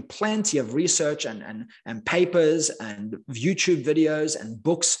plenty of research and papers and YouTube videos and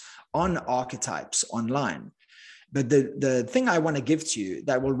books on archetypes online. But the thing I want to give to you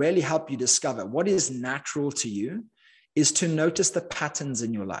that will really help you discover what is natural to you is to notice the patterns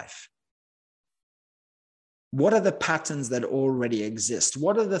in your life. What are the patterns that already exist?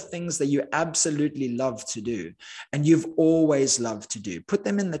 What are the things that you absolutely love to do and you've always loved to do? Put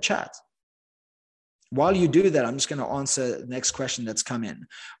them in the chat. While you do that, I'm just going to answer the next question that's come in.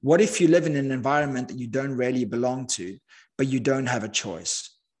 What if you live in an environment that you don't really belong to, but you don't have a choice?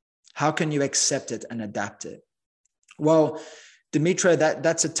 How can you accept it and adapt it? Well, Dimitri,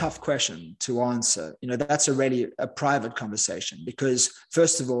 that's a tough question to answer. That's a private conversation, because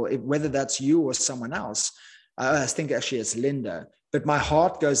first of all, whether that's you or someone else, I think actually it's Linda, but my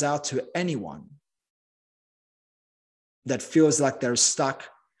heart goes out to anyone that feels like they're stuck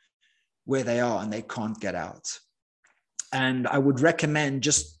where they are and they can't get out. And I would recommend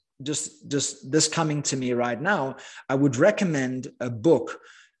just this coming to me right now, I would recommend a book,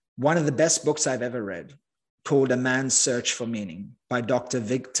 one of the best books I've ever read. called A Man's Search for Meaning by Dr.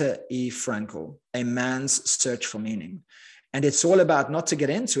 Viktor E. Frankl, A Man's Search for Meaning. And it's all about, not to get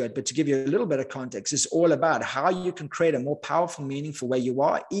into it, but to give you a little bit of context, it's all about how you can create a more powerful meaning for where you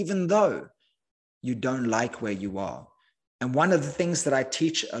are, even though you don't like where you are. And one of the things that I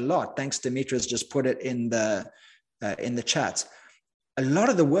teach a lot, thanks Demetrius just put it in the chat, a lot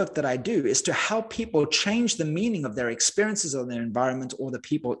of the work that I do is to help people change the meaning of their experiences of their environment or the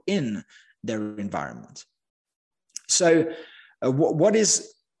people in their environment. So what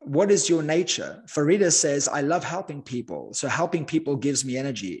is your nature? Farida says, I love helping people. So helping people gives me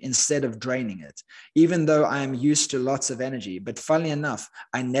energy instead of draining it, even though I am used to lots of energy. But funnily enough,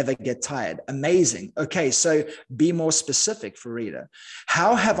 I never get tired. Amazing. Okay, so be more specific, Farida.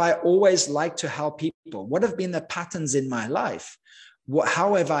 How have I always liked to help people? What have been the patterns in my life?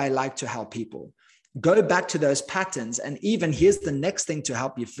 How have I liked to help people? Go back to those patterns. And even here's the next thing to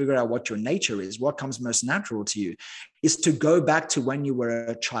help you figure out what your nature is, what comes most natural to you, is to go back to when you were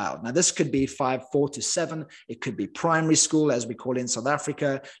a child. Now, this could be 4 to 7. It could be primary school, as we call it in South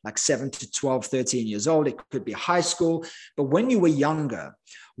Africa, like 7 to 12, 13 years old. It could be high school. But when you were younger,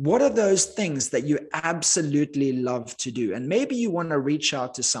 what are those things that you absolutely love to do? And maybe you want to reach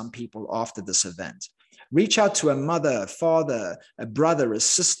out to some people after this event. Reach out to a mother, a father, a brother, a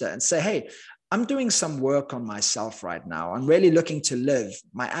sister, and say, hey, I'm doing some work on myself right now. I'm really looking to live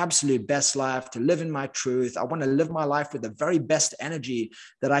my absolute best life, to live in my truth. I want to live my life with the very best energy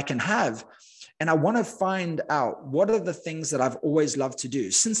that I can have. And I want to find out what are the things that I've always loved to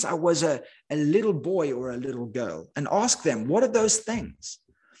do since I was a little boy or a little girl, and ask them, what are those things?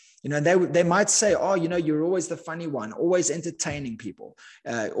 You know, they might say, oh, you know, you're always the funny one, always entertaining people.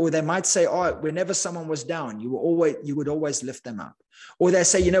 Or they might say, oh, whenever someone was down, you would always lift them up. Or they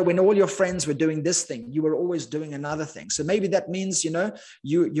say, you know, when all your friends were doing this thing, you were always doing another thing. So maybe that means, you know,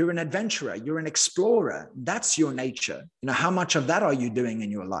 you're an adventurer, you're an explorer. That's your nature. You know, how much of that are you doing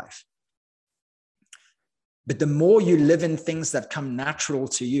in your life? But the more you live in things that come natural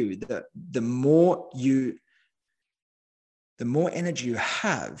to you, the more energy you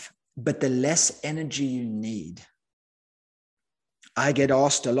have, but the less energy you need. I get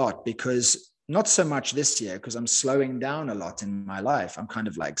asked a lot, because not so much this year, because I'm slowing down a lot in my life. I'm kind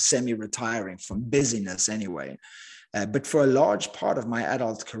of like semi-retiring from busyness anyway. But for a large part of my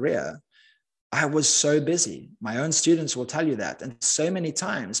adult career, I was so busy. My own students will tell you that. And so many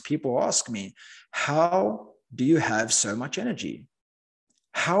times people ask me, how do you have so much energy?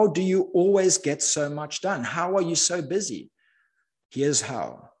 How do you always get so much done? How are you so busy? Here's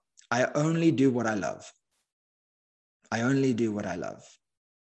how. I only do what I love. I only do what I love.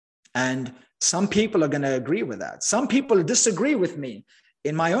 And some people are going to agree with that. Some people disagree with me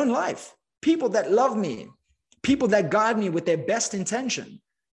in my own life. People that love me, people that guide me with their best intention.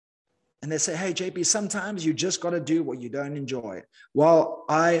 And they say, hey, JP, sometimes you just got to do what you don't enjoy. Well,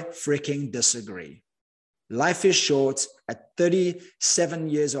 I freaking disagree. Life is short. At 37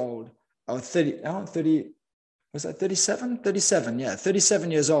 years old, or 30, was that 37? 37, yeah, 37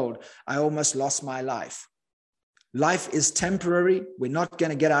 years old, I almost lost my life. Life is temporary. We're not going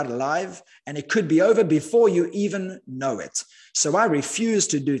to get out alive, and it could be over before you even know it. So I refuse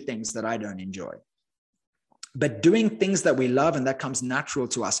to do things that I don't enjoy. But doing things that we love and that comes natural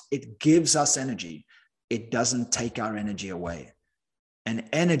to us, it gives us energy. It doesn't take our energy away. And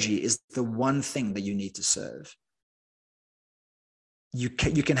energy is the one thing that you need to serve. You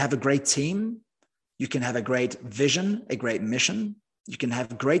can have a great team. You can have a great vision, a great mission. You can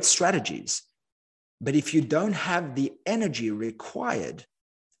have great strategies. But if you don't have the energy required,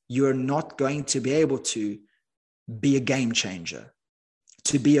 you're not going to be able to be a game changer,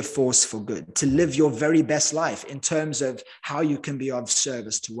 to be a force for good, to live your very best life in terms of how you can be of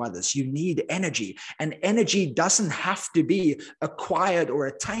service to others. You need energy, and energy doesn't have to be acquired or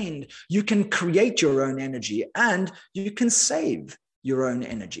attained. You can create your own energy, and you can save your own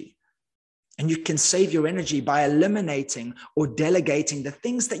energy. And you can save your energy by eliminating or delegating the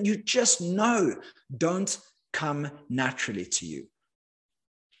things that you just know don't come naturally to you.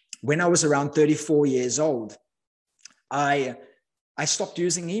 When I was around 34 years old, I stopped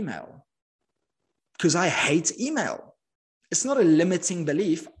using email because I hate email. It's not a limiting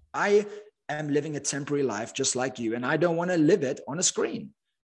belief. I am living a temporary life just like you, and I don't want to live it on a screen.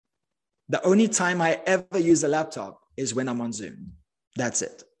 The only time I ever use a laptop is when I'm on Zoom. That's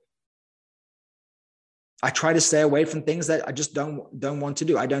it. I try to stay away from things that I just don't want to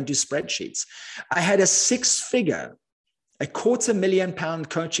do. I don't do spreadsheets. I had a £250,000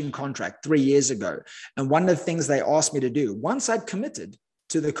 coaching contract 3 years ago. And one of the things they asked me to do, once I'd committed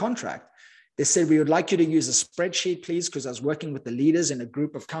to the contract, They said, we would like you to use a spreadsheet, please, because I was working with the leaders in a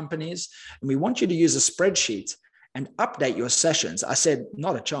group of companies, and we want you to use a spreadsheet and update your sessions. I said,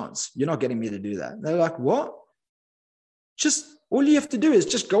 not a chance. You're not getting me to do that. They're like, what? Just all you have to do is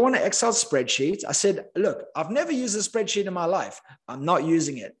just go on an Excel spreadsheet. I said, look, I've never used a spreadsheet in my life. I'm not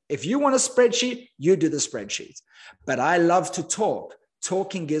using it. If you want a spreadsheet, you do the spreadsheet. But I love to talk.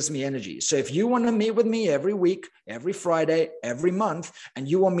 Talking gives me energy. So if you want to meet with me every week, every Friday, every month, and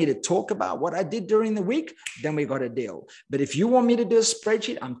you want me to talk about what I did during the week, then we got a deal. But if you want me to do a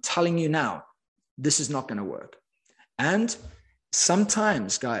spreadsheet, I'm telling you now, this is not going to work. And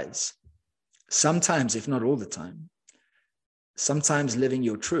sometimes, guys, sometimes, if not all the time, sometimes living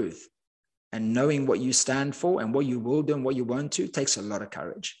your truth and knowing what you stand for and what you will do and what you won't do takes a lot of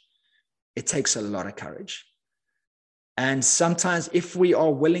courage. It takes a lot of courage. And sometimes if we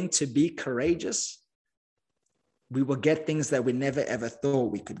are willing to be courageous, we will get things that we never, ever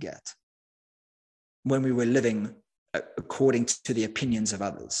thought we could get when we were living according to the opinions of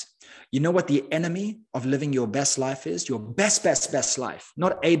others. You know what the enemy of living your best life is? Your best life,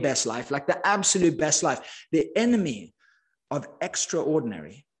 not a best life, like the absolute best life. The enemy of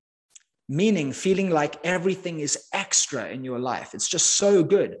extraordinary, meaning feeling like everything is extra in your life. It's just so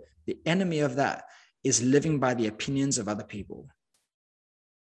good. The enemy of that is living by the opinions of other people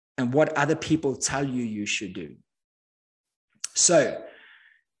and what other people tell you you should do. So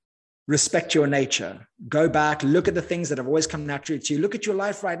respect your nature. Go back, look at the things that have always come naturally to you. Look at your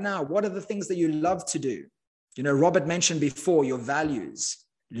life right now. What are the things that you love to do? You know, Robert mentioned before, your values.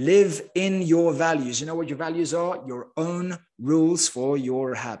 Live in your values. You know what your values are? Your own rules for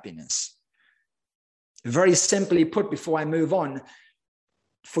your happiness. Very simply put, before I move on,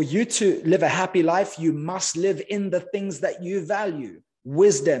 for you to live a happy life, you must live in the things that you value.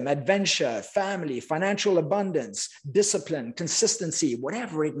 Wisdom, adventure, family, financial abundance, discipline, consistency,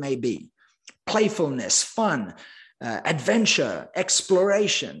 whatever it may be. Playfulness, fun, adventure,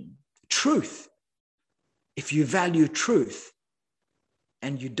 exploration, truth. If you value truth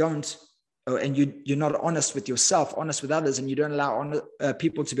and you don't, and you're not honest with yourself, honest with others, and you don't allow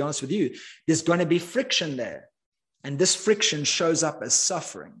people to be honest with you, there's going to be friction there. And this friction shows up as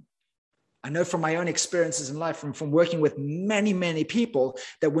suffering. I know from my own experiences in life, from working with many, many people,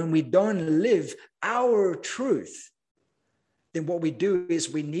 that when we don't live our truth, then what we do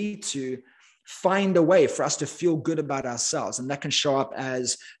is we need to find a way for us to feel good about ourselves. And that can show up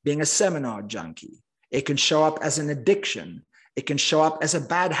as being a seminar junkie. It can show up as an addiction. It can show up as a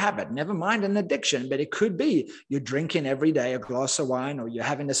bad habit, never mind an addiction, but it could be you're drinking every day a glass of wine, or you're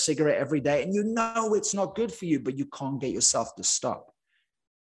having a cigarette every day, and you know it's not good for you, but you can't get yourself to stop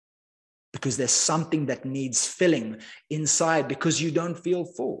because there's something that needs filling inside because you don't feel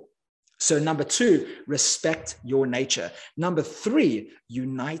full. So number 2, respect your nature. Number 3,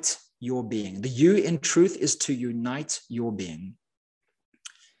 unite your being. The you in truth is to unite your being.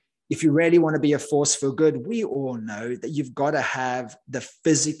 If you really want to be a force for good, we all know that you've got to have the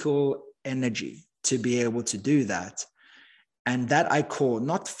physical energy to be able to do that. And that I call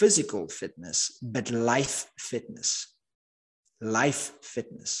not physical fitness, but life fitness. Life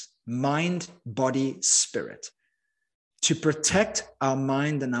fitness. Mind, body, spirit. To protect our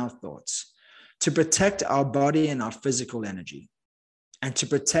mind and our thoughts. To protect our body and our physical energy. And to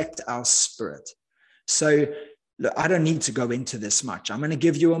protect our spirit. So look, I don't need to go into this much. I'm going to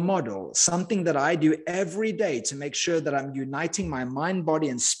give you a model, something that I do every day to make sure that I'm uniting my mind, body,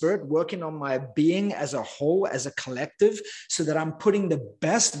 and spirit, working on my being as a whole, as a collective, so that I'm putting the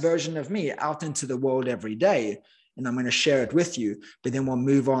best version of me out into the world every day. And I'm going to share it with you, but then we'll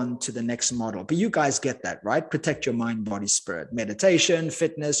move on to the next model. But you guys get that, right? Protect your mind, body, spirit. Meditation,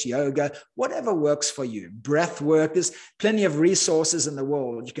 fitness, yoga, whatever works for you. Breath work. There's plenty of resources in the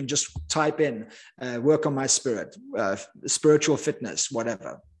world. You can just type in, work on my spirit, spiritual fitness,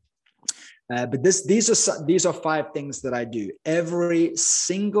 whatever. But these are 5 things that I do every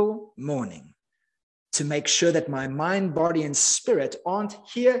single morning to make sure that my mind, body, and spirit aren't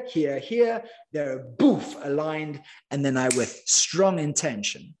here. They're boof aligned. And then I, with strong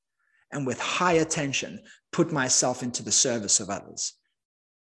intention and with high attention, put myself into the service of others.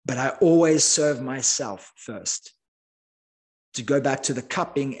 But I always serve myself first. To go back to the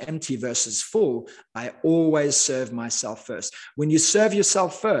cup being empty versus full, I always serve myself first. When you serve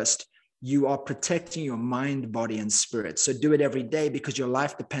yourself first, you are protecting your mind, body, and spirit. So do it every day because your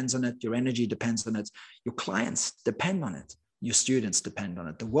life depends on it. Your energy depends on it. Your clients depend on it. Your students depend on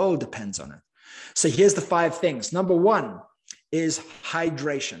it. The world depends on it. So here's the 5 things. Number 1 is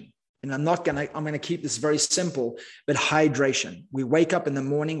hydration. And I'm going to keep this very simple, but hydration. We wake up in the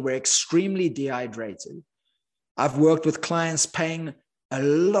morning, we're extremely dehydrated. I've worked with clients paying a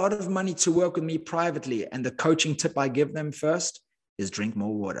lot of money to work with me privately. And the coaching tip I give them first is drink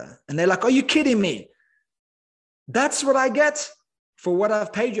more water. And they're like, are you kidding me? That's what I get for what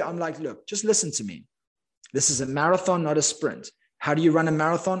I've paid you. I'm like, look, just listen to me. This is a marathon, not a sprint. How do you run a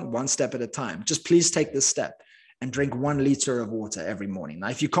marathon? One step at a time. Just please take this step and drink 1 liter of water every morning. Now,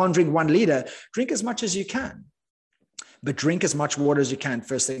 if you can't drink 1 liter, drink as much as you can. But drink as much water as you can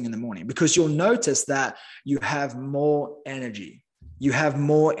first thing in the morning, because you'll notice that you have more energy. You have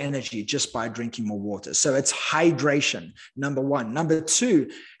more energy just by drinking more water. So it's hydration, number one. Number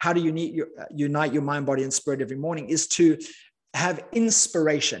two, how do you unite your mind, body, and spirit every morning is to have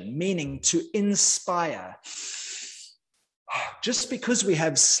inspiration, meaning to inspire. Just because we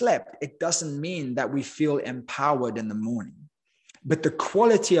have slept, it doesn't mean that we feel empowered in the morning. But the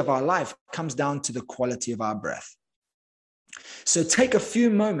quality of our life comes down to the quality of our breath. So take a few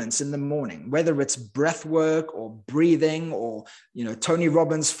moments in the morning, whether it's breath work or breathing or, Tony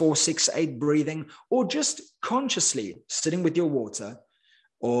Robbins 4-6-8 breathing, or just consciously sitting with your water.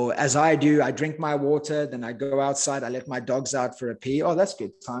 Or as I do, I drink my water, then I go outside, I let my dogs out for a pee. Oh, that's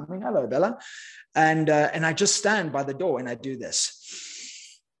good timing. Hello, Bella. And I just stand by the door and I do this.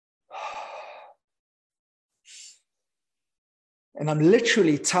 And I'm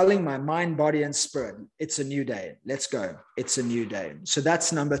literally telling my mind, body, and spirit, it's a new day. Let's go. It's a new day. So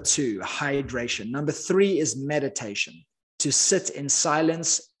that's number two, hydration. Number three is meditation, to sit in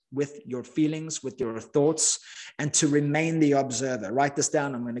silence with your feelings, with your thoughts, and to remain the observer. Write this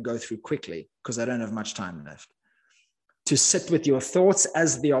down. I'm going to go through quickly because I don't have much time left. To sit with your thoughts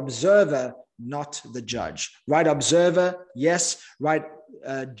as the observer, not the judge. Write observer, yes. Write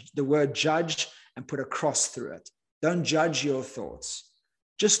the word judge and put a cross through it. Don't judge your thoughts.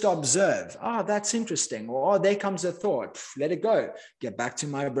 Just observe. Oh, that's interesting. Or, oh, there comes a thought. Let it go. Get back to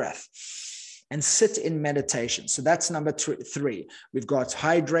my breath. And sit in meditation. So that's number three. We've got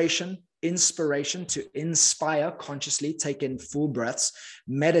hydration, inspiration, to inspire consciously, take in full breaths.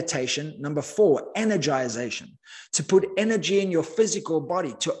 Meditation. Number four, energization, to put energy in your physical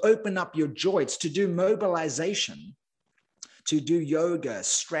body, to open up your joints, to do mobilization, to do yoga,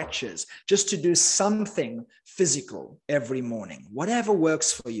 stretches, just to do something physical every morning, whatever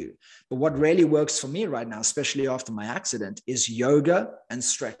works for you. But what really works for me right now, especially after my accident, is yoga and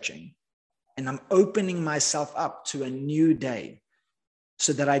stretching. And I'm opening myself up to a new day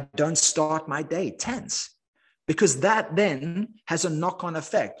so that I don't start my day tense, because that then has a knock-on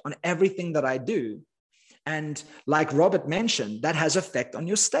effect on everything that I do. And like Robert mentioned, that has effect on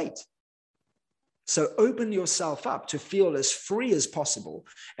your state. So open yourself up to feel as free as possible,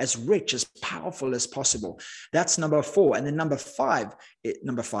 as rich, as powerful as possible. That's number four. And then number five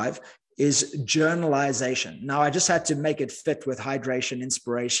is journalization. Now, I just had to make it fit with hydration,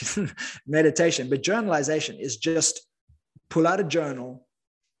 inspiration, meditation. But journalization is just pull out a journal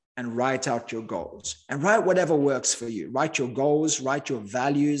and write out your goals. And write whatever works for you. Write your goals, write your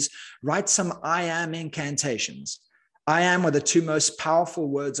values, write some I am incantations. I am are the two most powerful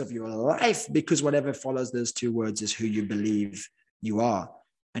words of your life, because whatever follows those two words is who you believe you are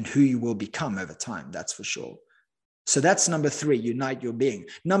and who you will become over time. That's for sure. So that's number three, unite your being.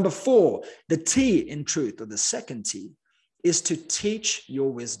 Number four, the T in truth, or the second T, is to teach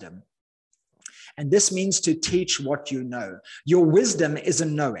your wisdom. And this means to teach what you know. Your wisdom is a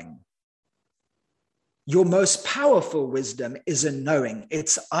knowing. Your most powerful wisdom is a knowing.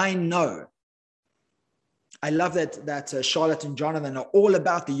 It's I know. I love that Charlotte and Jonathan are all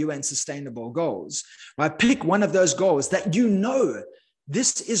about the UN Sustainable Goals. Right? Pick one of those goals that you know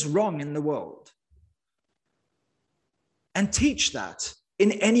this is wrong in the world, and teach that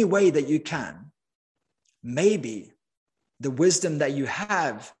in any way that you can. Maybe the wisdom that you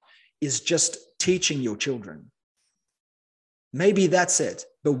have is just teaching your children. Maybe that's it.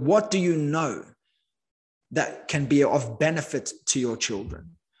 But what do you know that can be of benefit to your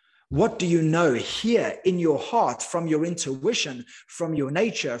children? What do you know here in your heart, from your intuition, from your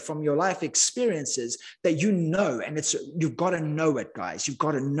nature, from your life experiences, that you know? And you've got to know it, guys. You've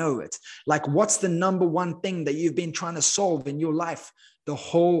got to know it. Like, what's the number one thing that you've been trying to solve in your life for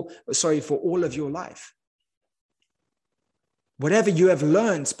all of your life? Whatever you have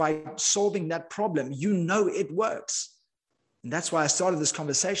learned by solving that problem, you know it works. And that's why I started this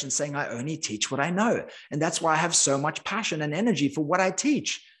conversation saying I only teach what I know. And that's why I have so much passion and energy for what I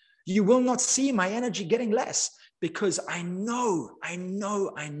teach. You will not see my energy getting less, because I know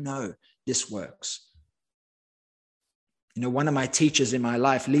this works. You know, one of my teachers in my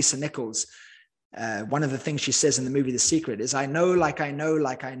life, Lisa Nichols, one of the things she says in the movie The Secret is, I know, like I know,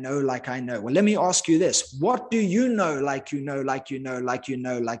 like I know, like I know. Well, let me ask you this. What do you know, like you know, like you know, like you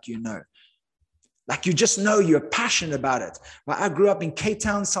know, like you know? Like you just know you're passionate about it. Well, I grew up in Cape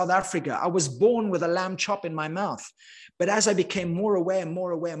Town, South Africa. I was born with a lamb chop in my mouth. But as I became more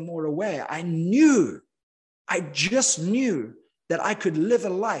aware, I just knew that I could live a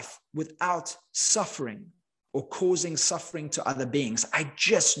life without suffering or causing suffering to other beings. I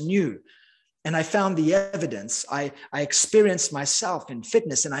just knew. And I found the evidence. I experienced myself in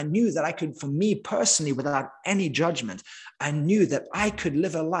fitness, and I knew that I could, for me personally, without any judgment, I knew that I could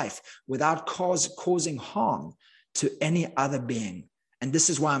live a life without causing harm to any other being. And this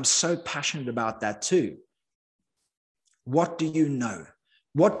is why I'm so passionate about that too. What do you know?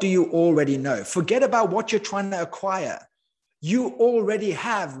 What do you already know? Forget about what you're trying to acquire. You already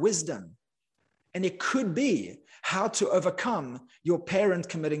have wisdom. And it could be how to overcome your parent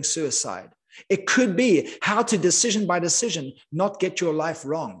committing suicide. It could be how to, decision by decision, not get your life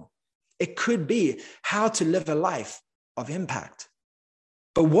wrong. It could be how to live a life of impact.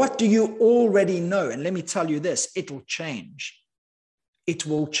 But what do you already know? And let me tell you this, it'll change. It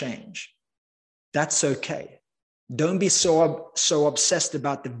will change. That's okay. Don't be so obsessed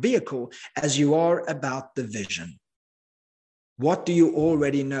about the vehicle as you are about the vision. What do you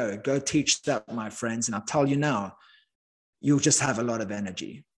already know? Go teach that, my friends. And I'll tell you now, you'll just have a lot of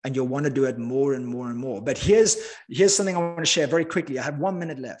energy and you'll want to do it more and more and more. But here's something I want to share very quickly. I have 1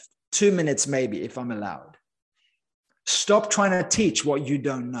 minute left, 2 minutes maybe, if I'm allowed. Stop trying to teach what you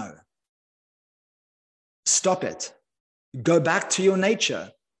don't know. Stop it. Go back to your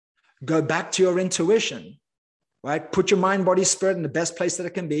nature. Go back to your intuition, right? Put your mind, body, spirit in the best place that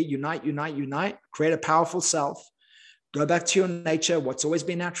it can be. Unite, unite, unite. Create a powerful self. Go back to your nature, what's always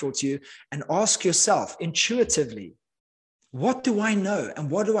been natural to you, and ask yourself intuitively, what do I know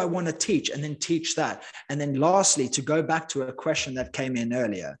and what do I want to teach? And then teach that. And then lastly, to go back to a question that came in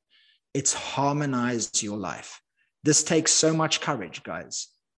earlier, it's harmonize your life. This takes so much courage, guys.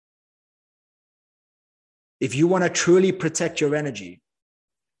 If you want to truly protect your energy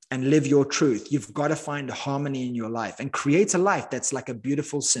and live your truth, you've got to find harmony in your life and create a life that's like a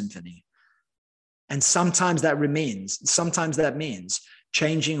beautiful symphony. And sometimes that means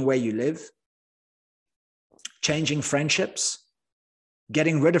changing where you live, changing friendships,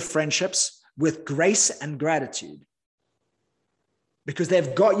 getting rid of friendships with grace and gratitude. Because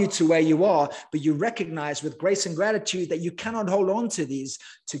they've got you to where you are, but you recognize with grace and gratitude that you cannot hold on to these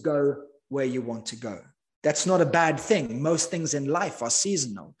to go where you want to go. That's not a bad thing. Most things in life are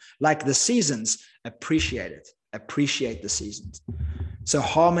seasonal. Like the seasons, appreciate it. Appreciate the seasons. So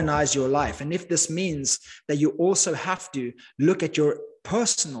harmonize your life. And if this means that you also have to look at your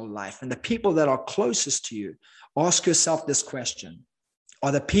personal life and the people that are closest to you, ask yourself this question.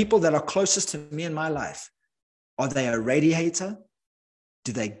 Are the people that are closest to me in my life, are they a radiator?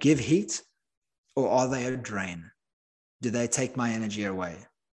 Do they give heat? Or are they a drain? Do they take my energy away?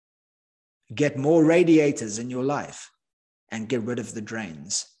 Get more radiators in your life and get rid of the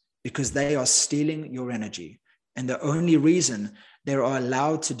drains because they are stealing your energy. And the only reason they are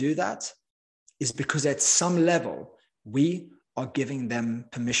allowed to do that is because at some level, we are giving them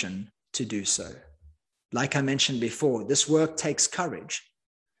permission to do so. Like I mentioned before, this work takes courage,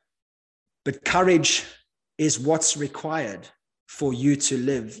 but courage is what's required for you to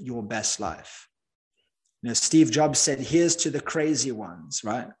live your best life. You know, Steve Jobs said, here's to the crazy ones,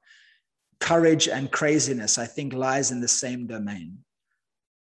 right? Courage and craziness, I think, lies in the same domain.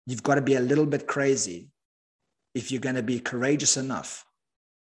 You've got to be a little bit crazy if you're going to be courageous enough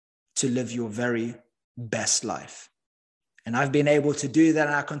to live your very best life. And I've been able to do that,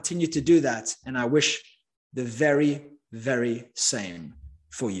 and I continue to do that. And I wish the very, very same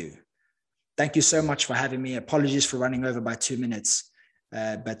for you. Thank you so much for having me. Apologies for running over by 2 minutes.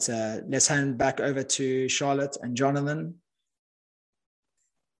 But let's hand back over to Charlotte and Jonathan.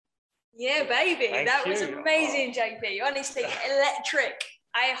 Yeah, baby. That was amazing, JP. Honestly, electric.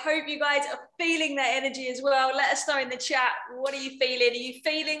 I hope you guys are feeling that energy as well. Let us know in the chat. What are you feeling? Are you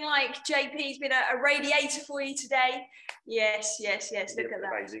feeling like JP's been a radiator for you today? Yes. Look at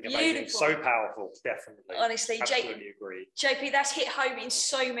that. Amazing. Beautiful. So powerful, definitely. Honestly, absolutely agree. JP, that's hit home in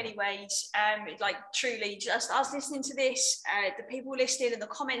so many ways. Like truly, just us listening to this, the people listening and the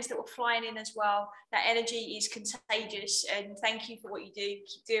comments that were flying in as well, that energy is contagious. And thank you for what you do.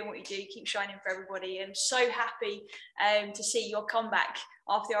 Keep doing what you do. Keep shining for everybody. And I'm so happy to see your comeback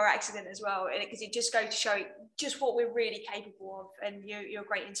after our accident as well, because it just goes to show just what we're really capable of, and you're a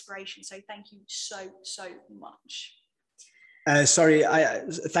great inspiration. So thank you so much. Sorry,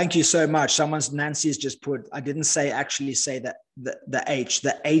 thank you so much. Nancy's just put, I didn't actually say that the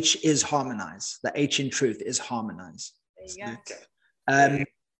H is harmonize. The H in truth is harmonize. There you go.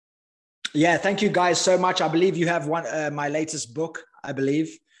 Yeah, thank you guys so much. I believe you have my latest book, I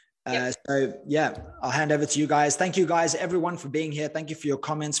believe. So yeah, I'll hand over to you guys. Thank you guys, everyone, for being here. Thank you for your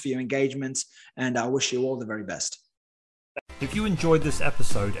comments, for your engagements, and I wish you all the very best. If you enjoyed this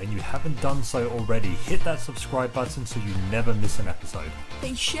episode and you haven't done so already, hit that subscribe button so you never miss an episode.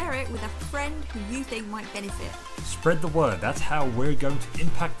 Then share it with a friend who you think might benefit. Spread the word. That's how we're going to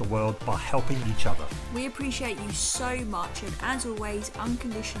impact the world, by helping each other. We appreciate you so much, and as always,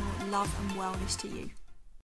 unconditional love and wellness to you.